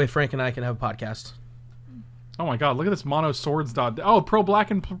 That way Frank and I can have a podcast. Oh my god, look at this mono swords dot. Oh, pro black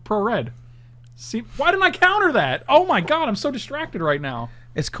and pro red. See, why didn't I counter that? Oh my god, I'm so distracted right now.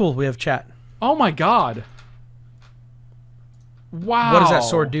 It's cool. We have chat. Oh my god. Wow. What does that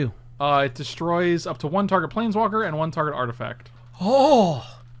sword do? It destroys up to one target planeswalker and one target artifact.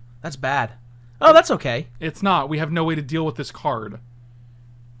 Oh, that's bad. Oh, that's okay. It's not. We have no way to deal with this card.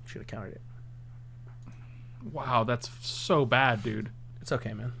 Should have countered it. Wow, that's so bad, dude. It's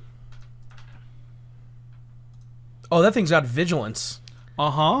okay, man. Oh, that thing's got vigilance.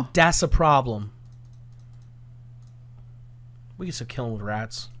 Uh-huh. That's a problem. We can still kill him with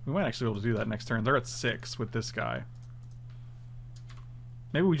rats. We might actually be able to do that next turn. They're at 6 with this guy.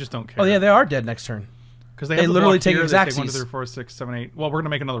 Maybe we just don't care. Oh, yeah, they are dead next turn. Because they They have the literally block take here, they take 1, 2, Xaxes. 3, 4, 6, 7, 8. Well, we're going to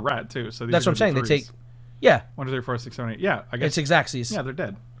make another rat, too. So these That's are what I'm saying. gonna They be take... threes. Yeah, 1, 2, 3, 4, 6, 7, 8. Yeah, I guess. it's Xaxes. Yeah, they're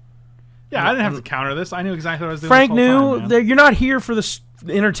dead. Yeah, I didn't have to counter this. I knew exactly what I was doing. Frank this whole knew time, that you're not here for the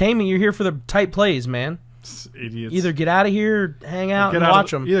entertainment. You're here for the tight plays, man. Idiots. Either get out of here, hang out, and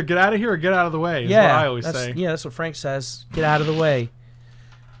watch them. Either get out of here or get out of the way. Is Yeah, what I always say. Yeah, that's what Frank says. Get out of the way.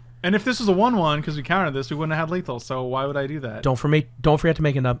 And if this was a 1/1 because we countered this, we wouldn't have had lethal. So why would I do that? Don't forget to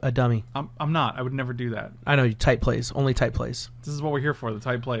make a dummy. I'm not. I would never do that. I know you tight plays, only tight plays. This is what we're here for. The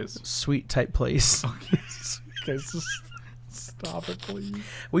tight plays. Sweet tight plays. Okay, just stop it, please.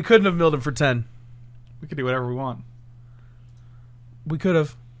 We couldn't have milled him for 10. We could do whatever we want. We could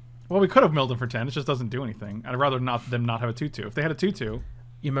have. Well, we could have milled them for 10. It just doesn't do anything. I'd rather them not have a 2/2. If they had a 2/2,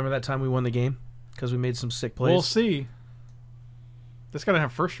 You remember that time we won the game because we made some sick plays? we'll see. This got to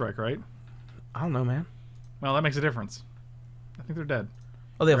have first strike, right? I don't know, man. Well, that makes a difference. I think they're dead.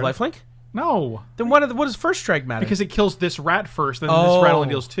 Oh, they have Right. lifelink? No, Then what does first strike matter? because it kills this rat first, then this rat only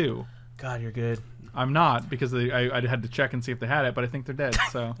deals 2. God, you're good. I'm not, because I had to check and see if they had it, but I think they're dead.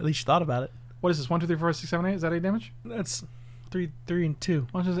 So At least you thought about it. what is this? 1, 2, 3, 4, 6, 7, 8. Is that 8 damage? That's 3 and 2.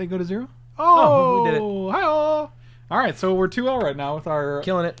 Why does 8 go to 0? Oh, we did it. Hi-oh. All right, so we're 2-0 right now with our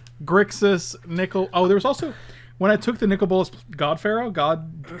Killing it. Grixis, Nickel. Oh, there was also, when I took the Nicol Bolas God Pharaoh,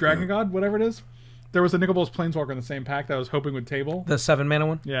 God, Dragon God, whatever it is, there was a Nicol Bolas Planeswalker in the same pack that I was hoping would table. The 7-mana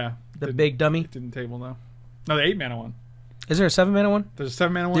one? Yeah. The big dummy? It didn't table, though. No, the 8-mana one. Is there a 7-mana one? There's a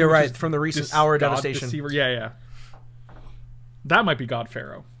 7-mana one. You're which right, is from the recent Hour of God Devastation. Deceiver. Yeah, yeah. That might be God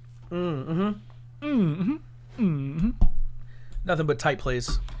Pharaoh. Nothing but tight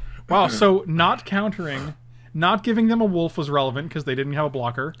plays. Wow, so not countering, not giving them a wolf was relevant because they didn't have a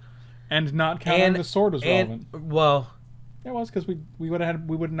blocker, and not countering the sword was relevant. Well, Yeah, it was because we wouldn't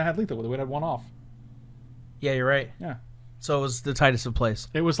have had lethal. We would have had one off. Yeah, you're right. Yeah. So it was the tightest of plays.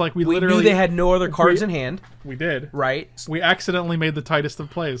 It was like we We literally knew they had no other cards in hand, We did. right? We accidentally made the tightest of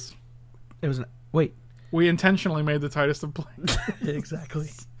plays. It was wait. We intentionally made the tightest of plays. Exactly.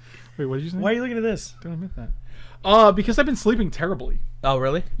 Wait, what did you say? Why are you looking at this? Don't admit that. Because I've been sleeping terribly. Oh,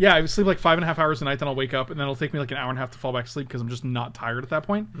 really? Yeah, I sleep like 5.5 hours a night, then I'll wake up, and then it'll take me like an hour and a half to fall back to sleep because I'm just not tired at that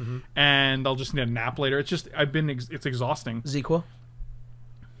point. And I'll just need a nap later. It's just it's exhausting. Zequa?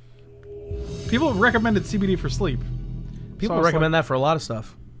 People have recommended CBD for sleep. People So I was recommend that for a lot of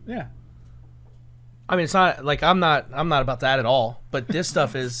stuff. Yeah. I mean, it's not like I'm not about that at all. But this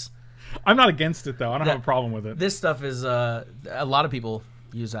stuff is. I'm not against it though. I don't have a problem with it. This stuff is. A lot of people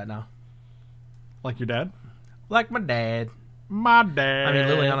use that now. Like your dad? Like my dad. My dad. I mean,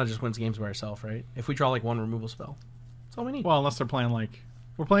 Liliana just wins games by herself, right? If we draw like one removal spell, that's all we need. Well, unless they're playing like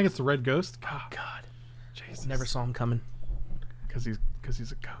we're playing against the red ghost. God, Jesus. never saw him coming. Because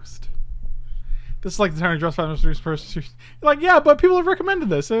he's a ghost. This is like the time to dress 5 mysteries person. You're like, yeah, but people have recommended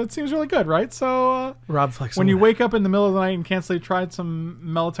this, so it seems really good, right? So Rob Flex. when you wake up in the middle of the night and can't sleep, try some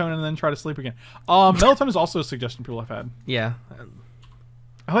melatonin and then try to sleep again. Melatonin is also a suggestion people have had. Yeah.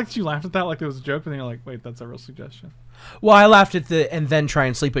 I like that you laughed at that like it was a joke, but then you're like, wait, that's a real suggestion. Well, I laughed at the and then try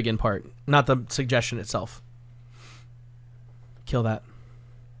and sleep again part, not the suggestion itself. Kill that.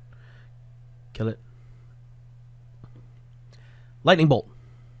 Kill it. Lightning bolt.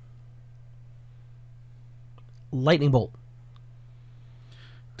 Lightning bolt.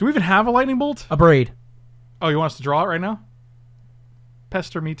 Do we even have a lightning bolt? A braid. Oh, you want us to draw it right now?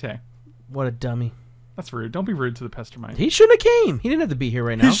 Pestermite. What a dummy. That's rude. Don't be rude to the Pestermite. He shouldn't have came. He didn't have to be here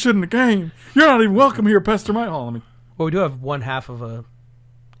right now. He shouldn't have came. You're not even welcome here, Pestermite. Oh, let me. Well, we do have one half of a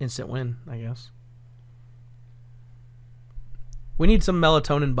instant win, I guess. We need some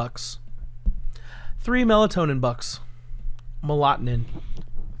melatonin bucks. 3 melatonin bucks. Melatonin.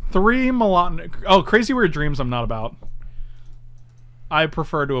 3 melatonin. Oh, crazy weird dreams. I'm not about. I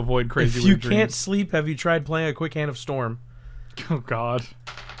prefer to avoid crazy If you weird can't dreams. sleep, have you tried playing a quick hand of storm? Oh God.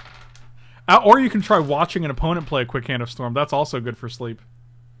 Or you can try watching an opponent play a quick hand of storm. That's also good for sleep.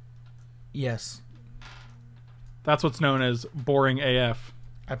 Yes. That's what's known as boring AF.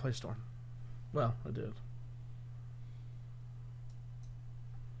 I play storm. Well, I did.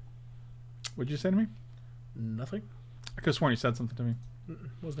 What'd you say to me? Nothing. I could have sworn you said something to me.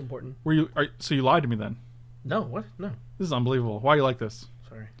 Wasn't important. So you lied to me then? No, what? No. This is unbelievable. Why are you like this?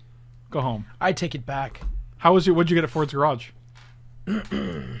 Sorry. Go home. I take it back. What'd you get at Ford's Garage?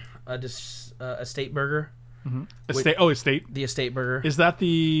 Estate burger. Estate. Estate. The estate burger. Is that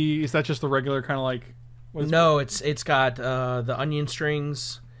just the regular kind of like? No, it's got the onion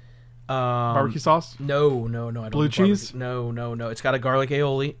strings. Barbecue sauce? No. I don't Blue do cheese? No. It's got a garlic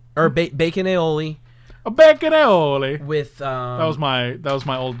aioli or bacon aioli A bacon aioli. with. That was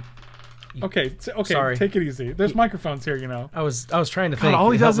my old. Okay. Sorry. Take it easy. There's microphones here, you know. I was trying to God, think.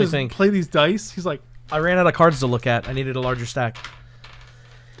 all he Help does me is think. play these dice. He's like, I ran out of cards to look at. I needed a larger stack.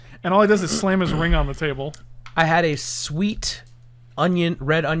 and all he does is slam his ring on the table. I had a sweet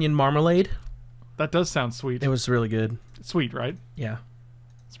red onion marmalade. That does sound sweet. It was really good. Sweet, right? Yeah.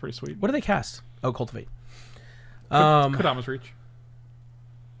 It's pretty sweet. What do they cast? Oh, cultivate. Kodama's Reach.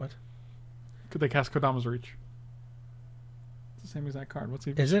 What? Could they cast Kodama's Reach? It's the same exact card. What's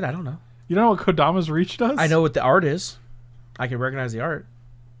he? Is it? I don't know. You don't know what Kodama's Reach does? I know what the art is. I can recognize the art.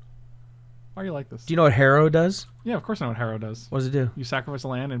 Why are you like this? Do you know what Harrow does? Yeah, of course I know what Harrow does. What does it do? You sacrifice a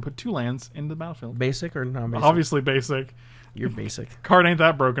land and put 2 lands into the battlefield. Basic or non-basic? Obviously basic. You're basic. Card ain't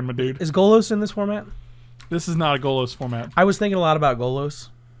that broken, my dude. Is Golos in this format? This is not a Golos format. I was thinking a lot about Golos.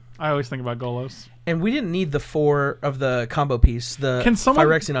 I always think about Golos. And we didn't need the 4 of the combo piece, the Can someone-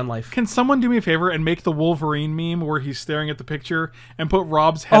 Phyrexian on life. Can someone do me a favor and make the Wolverine meme where he's staring at the picture and put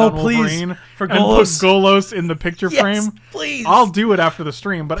Rob's head Oh, on please, Wolverine for and put Golos. Golos in the picture Yes, frame? please. I'll do it after the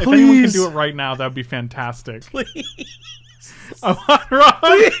stream, but if anyone can Please. do it right now, that would be fantastic. Please. I want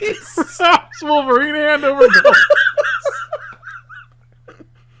Rob's Wolverine hand over Golos.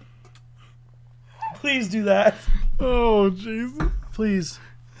 Please do that. Oh, Jesus. Please.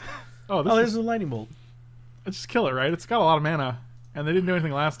 Oh, Oh, there's a lightning bolt. just kill it, right? It's got a lot of mana, and they didn't do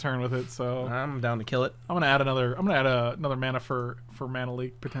anything last turn with it, so I'm down to kill it. I'm gonna add another mana for mana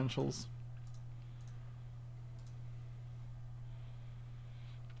leak potentials.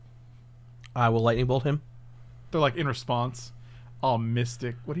 I will lightning bolt him. They're like in response. Oh,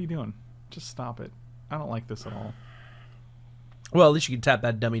 Mystic, what are you doing? Just stop it. I don't like this at all. Well, at least you can tap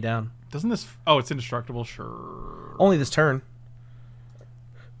that dummy down. Doesn't this? Oh, it's indestructible. Sure. Only this turn.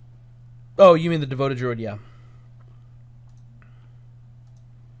 Oh, you mean the devoted druid? Yeah.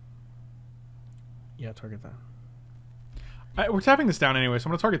 Yeah, target that. We're tapping this down anyway, so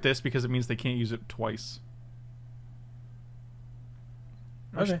I'm going to target this because it means they can't use it twice.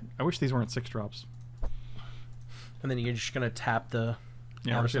 Okay. I wish these weren't 6 drops. And then you're just going to tap the...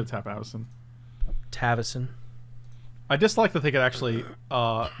 Yeah, we're just going to tap Avison. Tavison. I dislike that they could actually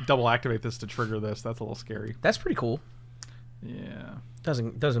double activate this to trigger this. That's a little scary. That's pretty cool. Yeah.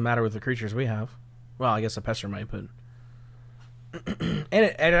 Doesn't matter with the creatures we have. Well, I guess the Pester might, but... and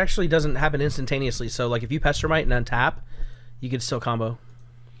it actually doesn't happen instantaneously, so like if you Pester Mite and untap, you can still combo.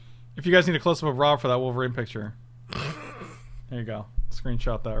 If you guys need a close-up of Rob for that Wolverine picture, there you go.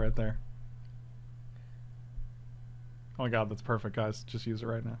 Screenshot that right there. Oh my god, that's perfect, guys. Just use it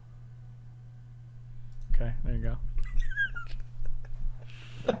right now. Okay, there you go.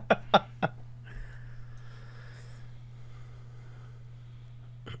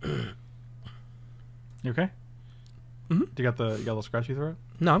 You okay? Mm-hmm. You got a little scratchy throat?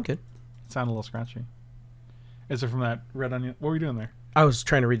 No, I'm good. It sounded a little scratchy. Is it from that red onion? What were you doing there? I was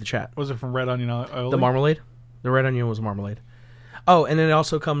trying to read the chat. Was it from red onion oil? The marmalade? The red onion was marmalade. Oh, and then it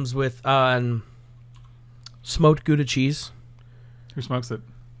also comes with smoked Gouda cheese. Who smokes it?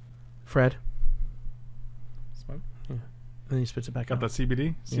 Fred. Smoke? Yeah. And then he spits it back Got out. that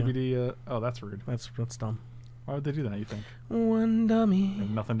CBD? Yeah. CBD, oh, that's rude. That's dumb. Why would they do that, you think? One dummy. They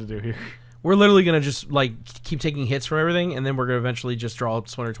have nothing to do here. We're literally going to just like keep taking hits from everything, and then we're going to eventually just draw up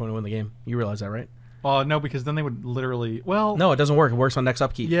Splinter 20 win the game. You realize that, right? No, because then they would literally... Well... No, it doesn't work. It works on next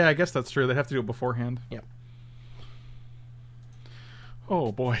upkeep. Yeah, I guess that's true. They'd have to do it beforehand. Yep.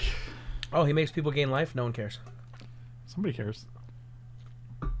 Oh, boy. Oh, he makes people gain life? No one cares. Somebody cares.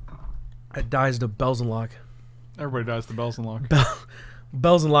 It dies to Bells and Lock. Everybody dies to Bells and Lock.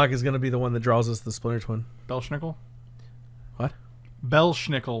 Bells and Lock is going to be the one that draws us the Splinter Twin. Belschnickel? What?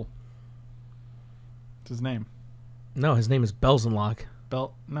 Belschnickel. It's his name. No, his name is Bells and Lock.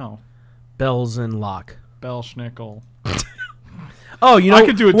 No. Bells and Lock. Belschnickel. Oh, you know, I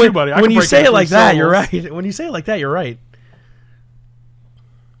could do it too, buddy. When you say it like that, you're right. When you say it like that, you're right.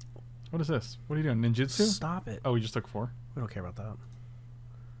 What is this? What are you doing? Ninjutsu? Stop it. Oh, we just took 4. We don't care about that.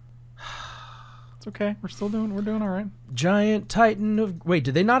 It's okay. We're doing all right. Giant Titan of... Wait,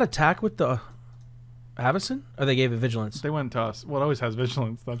 did they not attack with the Avison? Or they gave it Vigilance? They went to us. Well, it always has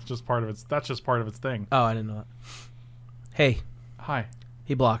vigilance. That's just part of its thing. Oh, I didn't know that. Hey, Hi.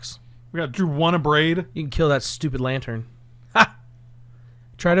 he blocks. We got Drew 1 abrade. You can kill that stupid lantern. Ha!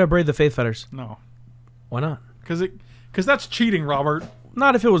 Try to abrade the Faith Fetters. No. Why not? Because that's cheating, Robert.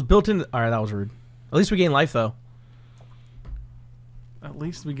 Not if it was built in... Alright, that was rude. At least we gain life, though. At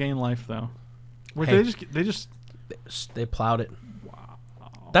least we gain life, though. Wait, Hey. they just They plowed it. wow.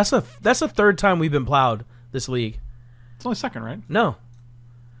 That's the third time we've been plowed this league. It's only second, right? No,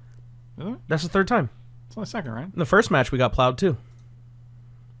 Is it? that's the third time. It's only second, right? In the first match, we got plowed, too.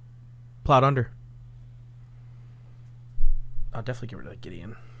 Plowed under. I'll definitely get rid of that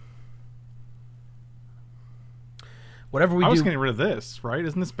Gideon. Whatever we I was do... getting rid of this, right?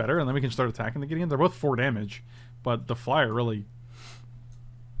 Isn't this better? And then we can start attacking the Gideon. They're both 4 damage, but the flyer really...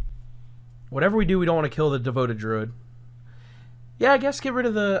 Whatever we do, we don't want to kill the devoted druid. Yeah, I guess get rid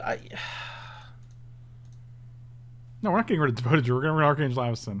of the... No, we're not getting rid of Devoted Drew. We're getting rid of Archangel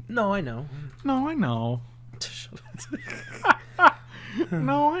Avison. No, I know. No, I know.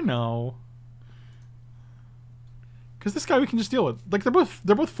 No, I know. Because this guy we can just deal with. Like they're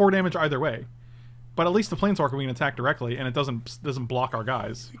both 4 damage either way. But at least the Planeswalker we can attack directly, and it doesn't block our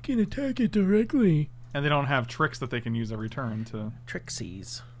guys. We can attack it directly. And they don't have tricks that they can use every turn to...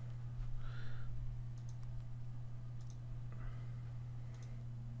 Trixies.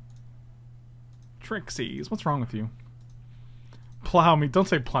 Trixies. What's wrong with you? Plow me. Don't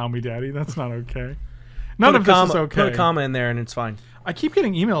say plow me, Daddy. That's not okay. None of this is okay. Put a comma in there and it's fine. I keep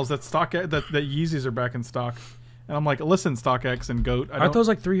getting emails that that Yeezys are back in stock. And I'm like, listen, StockX and Goat. Aren't those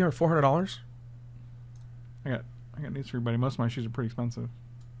like $300 or $400? I got news for everybody. Most of my shoes are pretty expensive.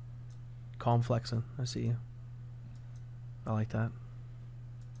 Calm flexing. I see you. I like that.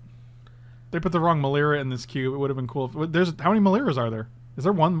 They put the wrong Malira in this cube. It would have been cool. How many Maliras are there? Is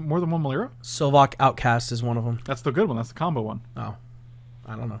there more than one Malira? Sylvok Outcast is one of them. That's the good one. That's the combo one. Oh.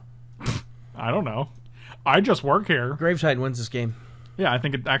 I don't know. I don't know. I just work here. Grave Titan wins this game. Yeah, I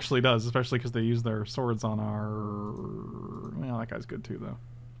think it actually does, especially because they use their swords on our... Well, that guy's good too, though.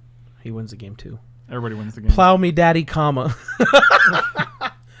 He wins the game too. Everybody wins the game. Plow me daddy, comma.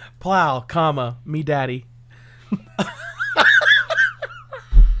 Plow, comma, me daddy.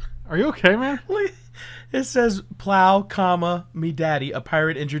 Are you okay, man? It says plow, comma, me daddy, a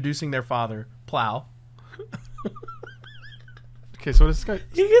pirate introducing their father. Plow. Okay, so this guy...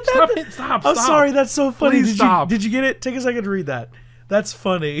 You get that? Stop it! Stop! I'm sorry, that's so funny. Please stop. Did you get it? Take a second to read that. That's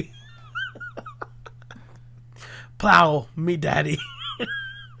funny. Plow me, daddy.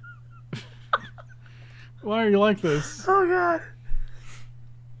 Why are you like this? Oh god.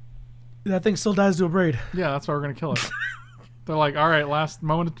 That thing still dies to a braid. Yeah, that's why we're gonna kill it. They're like, all right, last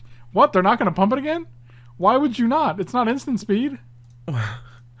moment. What? They're not gonna pump it again? Why would you not? It's not instant speed.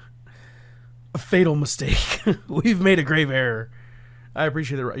 A fatal mistake. We've made a grave error. I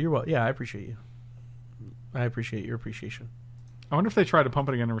appreciate the. You're well. Yeah, I appreciate you. I appreciate your appreciation. I wonder if they tried to pump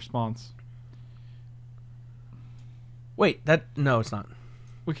it again in response. Wait, no, it's not.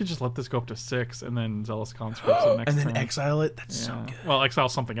 We could just let this go up to 6 and then Zealous Conscripts it next And then turn. exile it. That's Yeah. so good. Well, exile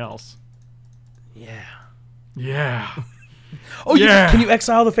something else. Yeah. Yeah. Oh, Yeah. Can you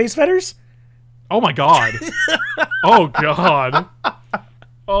exile the face fetters? Oh my god. Oh god.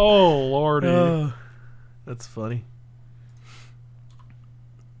 Oh lordy. That's funny.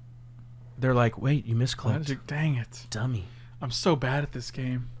 They're like, wait, you misclicked. Dang it. Dummy. I'm so bad at this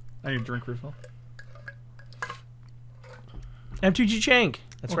game. I need a drink refill. M2G Chank.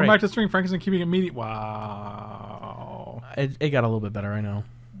 That's Welcome right. back to stream. Frank isn't keeping it meaty. Wow. It got a little bit better, I know.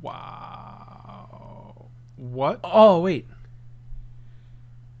 Wow. What? Oh, wait.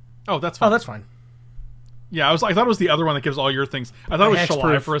 Oh, that's fine. Oh, that's fine. Yeah, I thought it was the other one that gives all your things. I thought it was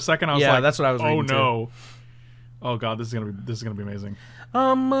Shalai Hexproof. for a second. I was Yeah, like, that's what I was oh reading, no. Oh god, this is gonna be amazing.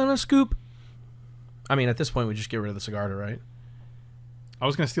 I'm gonna scoop. I mean, at this point, we just get rid of the Sigarda, right? I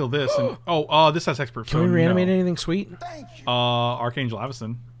was gonna steal this and this has hexproof. Can we reanimate anything sweet? Archangel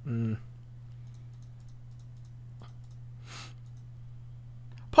Avacyn.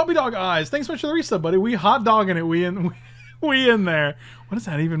 Puppy dog eyes. Thanks so much for the resub, buddy. We hot dogging it. We in there. What does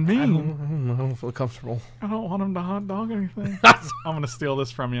that even mean? I don't feel comfortable. I don't want him to hot dog anything. I'm gonna steal this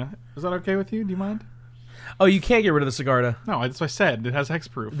from you. Is that okay with you? Do you mind? Oh, you can't get rid of the Sigarda. No, that's what I said. It has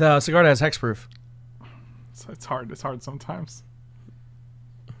hexproof. The Sigarda has hexproof. So it's hard. It's hard sometimes.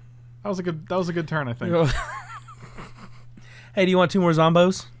 That was a good turn, I think. Hey, do you want 2 more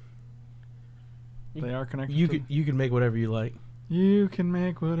Zombos? They are connected. You can make whatever you like. You can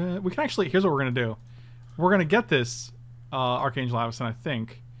make whatever. We can actually. Here's what we're gonna do. We're gonna get this Archangel Avacyn, I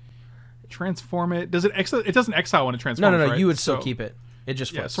think. Transform it. Does it exile? It doesn't exile when it transforms. No. Right? You would still keep it. It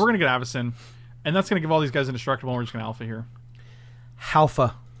just flips. Yeah. So we're gonna get Avacyn, and that's gonna give all these guys indestructible. And we're just gonna alpha here.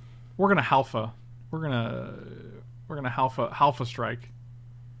 Halfa. We're gonna halfa. We're gonna halfa strike.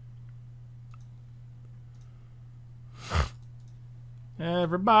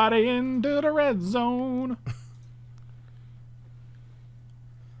 Everybody into the red zone.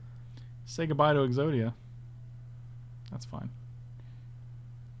 Say goodbye to Exodia. That's fine.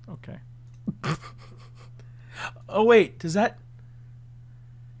 Okay. Oh wait, do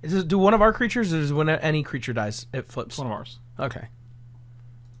one of our creatures, or does when any creature dies, it flips? It's one of ours. Okay.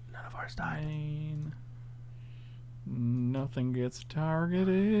 None of ours died. Fine. Nothing gets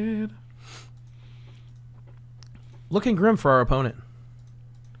targeted. Looking grim for our opponent.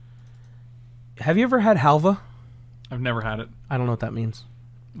 Have you ever had Halva? I've never had it. I don't know what that means.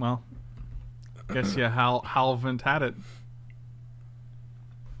 Well, guess yeah, Halvent had it.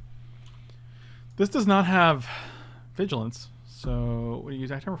 This does not have vigilance, so what do you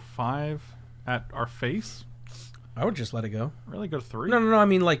use? Act number 5 at our face. I would just let it go. Really, go to 3? No. I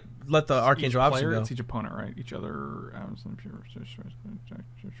mean, like, let the Archangel Each Avacyn player, go. it's each opponent, right? Each other.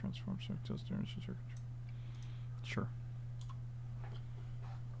 Sure.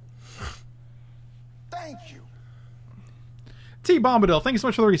 Thank you. T Bombadil, thank you so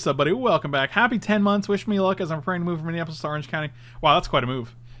much for the resub, buddy. Welcome back. Happy 10 months. Wish me luck as I'm preparing to move from Minneapolis to Orange County. Wow, that's quite a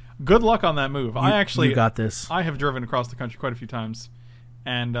move. Good luck on that move. You got this. I have driven across the country quite a few times,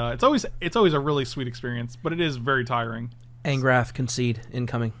 and it's always a really sweet experience, but it is very tiring. Angrath concede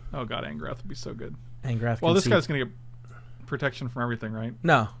incoming. Oh god, Angrath would be so good. Angrath. Well, concede. this guy's gonna get protection from everything, right?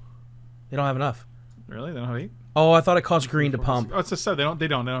 No, they don't have enough. Really? They don't have 8? Oh, I thought it cost green to pump. Oh, it's just said they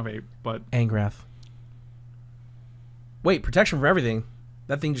don't have 8, but Angrath. Wait, protection for everything.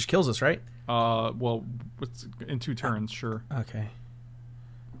 That thing just kills us, right? well, it's in 2 turns, sure. Okay.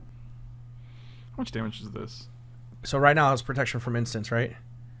 How much damage is this? So right now it's protection from instants, right?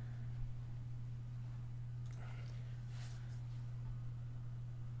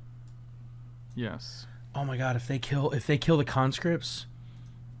 Yes. Oh my god, if they kill the conscripts,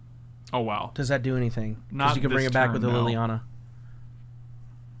 Oh wow. does that do anything? Not Because you can bring this it back turn, with the no. Liliana.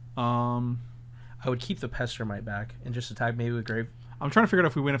 I I would keep the Pestermite back and just attack maybe with Grave. I'm trying to figure out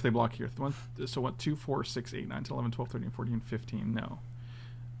if we win if they block here. So what? 2, 4, 6, 8, 9, 10, 11, 12, 13, 14, 15. No.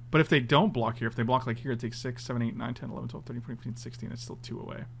 But if they don't block here, if they block like here, it takes 6, 7, 8, 9, 10, 11, 12, 13, 14, 15, 16. It's still 2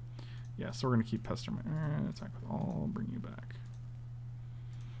 away. Yeah, so we're going to keep Pestermite. Attack with all. Bring you back.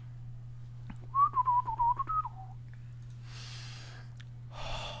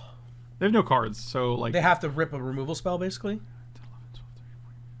 They have no cards, so like They have to rip a removal spell, basically.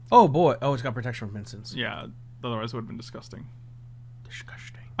 Oh boy! Oh, it's got protection from instants. yeah. Otherwise, it would have been disgusting.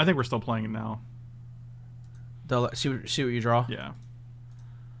 Disgusting. I think we're still playing it now. See what you draw. Yeah,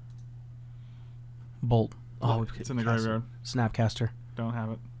 Bolt. Oh, it's in the graveyard. Snapcaster. Don't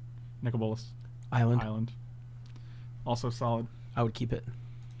have it. Nicol Bolas. Island. Island. Also solid. I would keep it.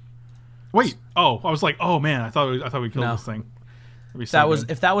 Wait. Oh, I was like, oh man, I thought we killed No. this thing. That'd be so That was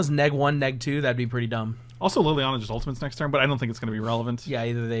good. if that was neg 1, neg 2, that'd be pretty dumb. Also Liliana just ultimates next turn, but I don't think it's going to be relevant. Yeah,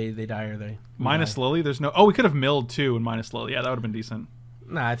 either they die or they Minus die. Lily, there's no. Oh, we could have milled too and minus Lily. Yeah, that would have been decent.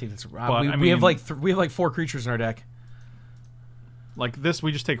 Nah, I think that's. But, we I have mean- we have like 4 creatures in our deck. Like this,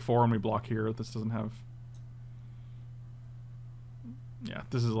 we just take 4 and we block here. This doesn't have. Yeah,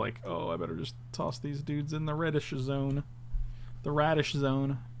 this is like, oh, I better just toss these dudes in the reddish zone, the radish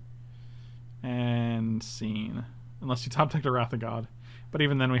zone, and scene. Unless you top deck the Wrath of God, but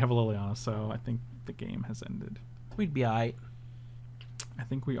even then we have a Liliana, so I think the game has ended. We'd be alright. I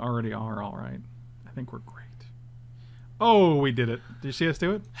think we already are all right. I think we're great. Oh, we did it! Did you see us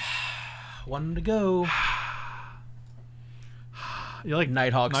do it? One to go. You like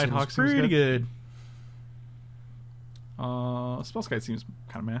Nighthawk seems seems pretty good. Spellskite seems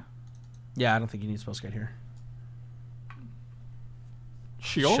kind of meh. Yeah, I don't think you need Spellskite here.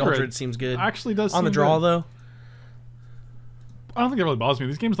 Shieldred seems good. actually does On the seem draw, good. though, I don't think it really bothers me.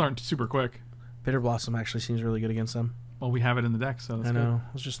 These games aren't super quick. Bitter Blossom actually seems really good against them. Well, we have it in the deck, so that's I good. know.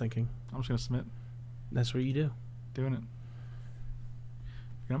 I was just thinking. I'm just gonna submit. That's what you do. Doing it.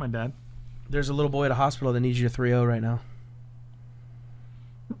 You know my dad. There's a little boy at a hospital that needs you to 3-0 right now.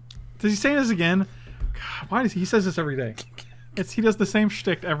 Does he say this again? God, why does he says this every day? He does the same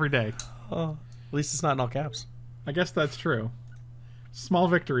shtick every day. Oh, at least it's not in all caps. I guess that's true. Small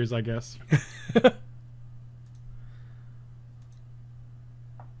victories, I guess.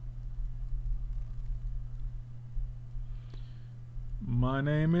 My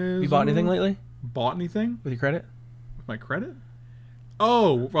name is. You bought anything lately Bought anything with your credit? with my credit?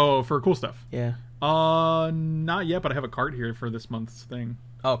 Oh, for cool stuff. Yeah. Not yet, but I have a cart here for this month's thing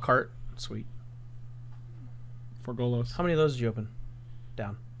Oh, cart. Sweet. for Golos. How many of those did you open?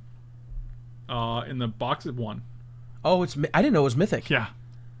 Down. In the box of 1. Oh, I didn't know it was mythic. Yeah,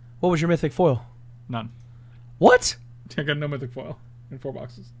 What was your mythic foil? none. What? I got no mythic foil in 4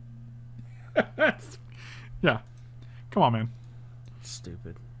 boxes. Yeah, come on, man.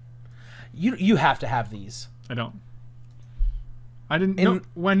 Stupid. You have to have these. I don't. I didn't. No,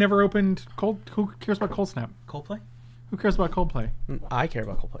 I never opened Cold. Who cares about Cold Snap? Coldplay? Who cares about Coldplay? I care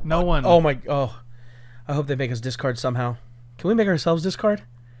about Coldplay. No one. Oh my. Oh, I hope they make us discard somehow. Can we make ourselves discard?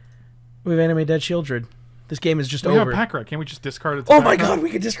 We have Anime Dead Shieldred. This game is just we have over. a pack rat. Can't we just discard it? To Oh pack my rat? god, we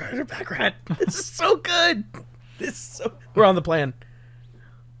can discard our pack rat. This is so good. This is so. We're on the plan.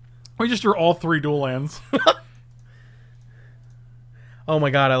 We just drew all 3 dual lands. Oh my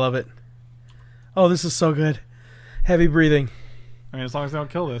god, I love it. Oh, this is so good. Heavy breathing. I mean, as long as they don't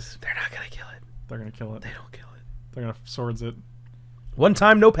kill this, They're not gonna kill it. they're gonna kill it. They don't kill it. They're gonna swords it. One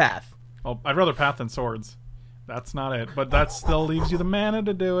time, no path. Oh, I'd rather path than swords. That's not it, but that still leaves you the mana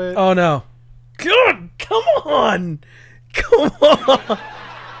to do it. Oh no. God, come on. Come on.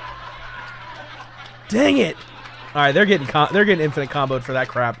 Dang it. All right, they're getting infinite comboed for that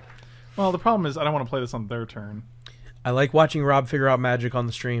crap. Well, the problem is I don't want to play this on their turn. I like watching Rob figure out magic on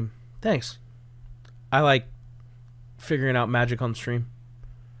the stream. Thanks. I like figuring out magic on the stream.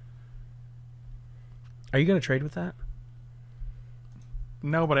 Are you going to trade with that?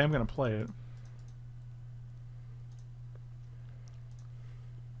 No, but I am gonna play it.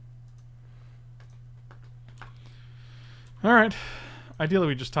 All right. Ideally,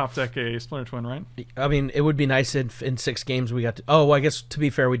 we just top deck a Splinter Twin, right? I mean, it would be nice if in 6 games we got to... Oh, I guess to be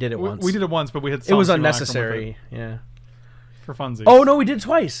fair, we did it once. We did it once, but we had. It was Sonic Simulacrum with unnecessary. it Yeah. for funsies. Oh, no, we did it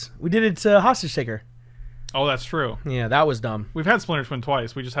twice. We did it Hostage Taker. Oh, that's true. Yeah, that was dumb. We've had Splinter Twin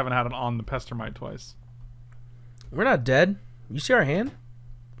twice. We just haven't had it on the Pestermite twice. We're not dead. You see our hand?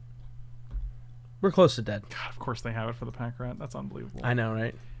 We're close to dead. God, of course they have it for the Pack Rat. That's unbelievable. I know,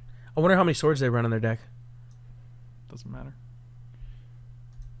 right? I wonder how many swords they run on their deck. Doesn't matter.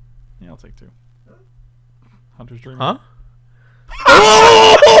 Yeah, I'll take 2. Hunter's Dream. Huh?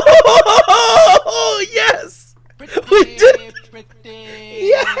 Oh, yes! We did it!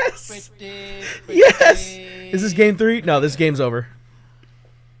 Yes! Yes! Is this game 3? No, this game's over.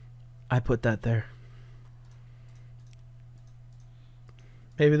 I put that there.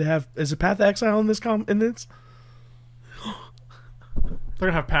 Maybe they have... Is it Path Exile in this? In this? They're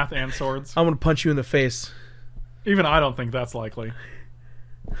gonna have Path and Swords. I'm gonna punch you in the face. Even I don't think that's likely.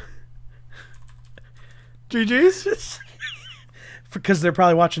 GG's? Because they're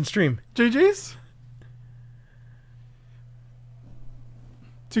probably watching stream. GG's.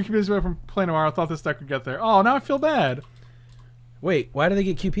 2 QPs away from playing tomorrow. I thought this deck would get there. Oh, now I feel bad. Wait, why do they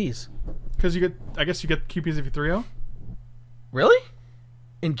get QPs? Because you get, I guess you get QPs if you 3-0. Really?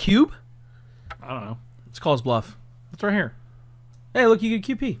 In cube? I don't know. It's called bluff. It's right here. Hey, look, you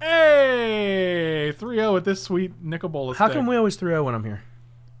get QP. Hey, 3-0 with this sweet Nicobolas How deck. come we always 3-0 when I'm here?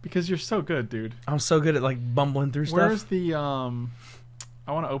 Because you're so good, dude. I'm so good at like bumbling through stuff. Where's the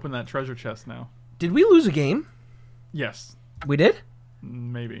I want to open that treasure chest now. Did we lose a game? Yes, We did?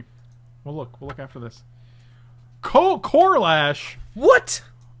 maybe. We'll look after this. Core Lash. What?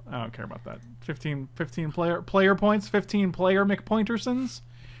 I don't care about that. 15 player points, 15 player McPointersons.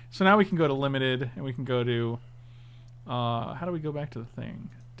 So now we can go to limited and we can go to how do we go back to the thing?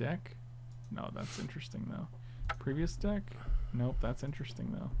 Deck? No, that's interesting though. Previous deck? Nope, that's interesting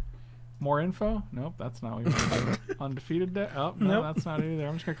though. More info? Nope, that's not what we want to do. Undefeated deck? Oh, no, Nope. that's not it either.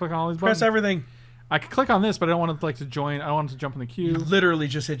 I'm just gonna click on all these buttons. Press everything. I could click on this, but I don't want it to join. I don't want it to jump in the queue. You literally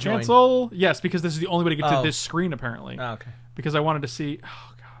just hit join. Cancel. Yes, because this is the only way to get to Oh. this screen apparently. Oh, okay. Because I wanted to see.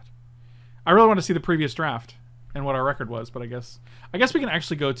 Oh god, I really want to see the previous draft and what our record was. But I guess we can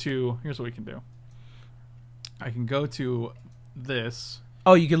actually go to. Here's what we can do. I can go to this.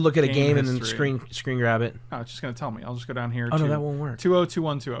 Oh, you can look at a Game game and then history. screen grab it. Oh, it's just gonna tell me. I'll just go down here. Oh, to no, that won't work. 2-0,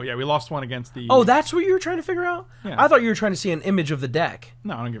 2-1, 2-0. Yeah, we lost one against the. Oh, that's what you were trying to figure out? Yeah. I thought you were trying to see an image of the deck.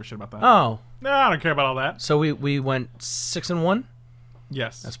 No, I don't give a shit about that. Oh. No, I don't care about all that. So we went 6-1?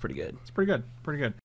 Yes, That's pretty good. it's pretty good. Pretty good.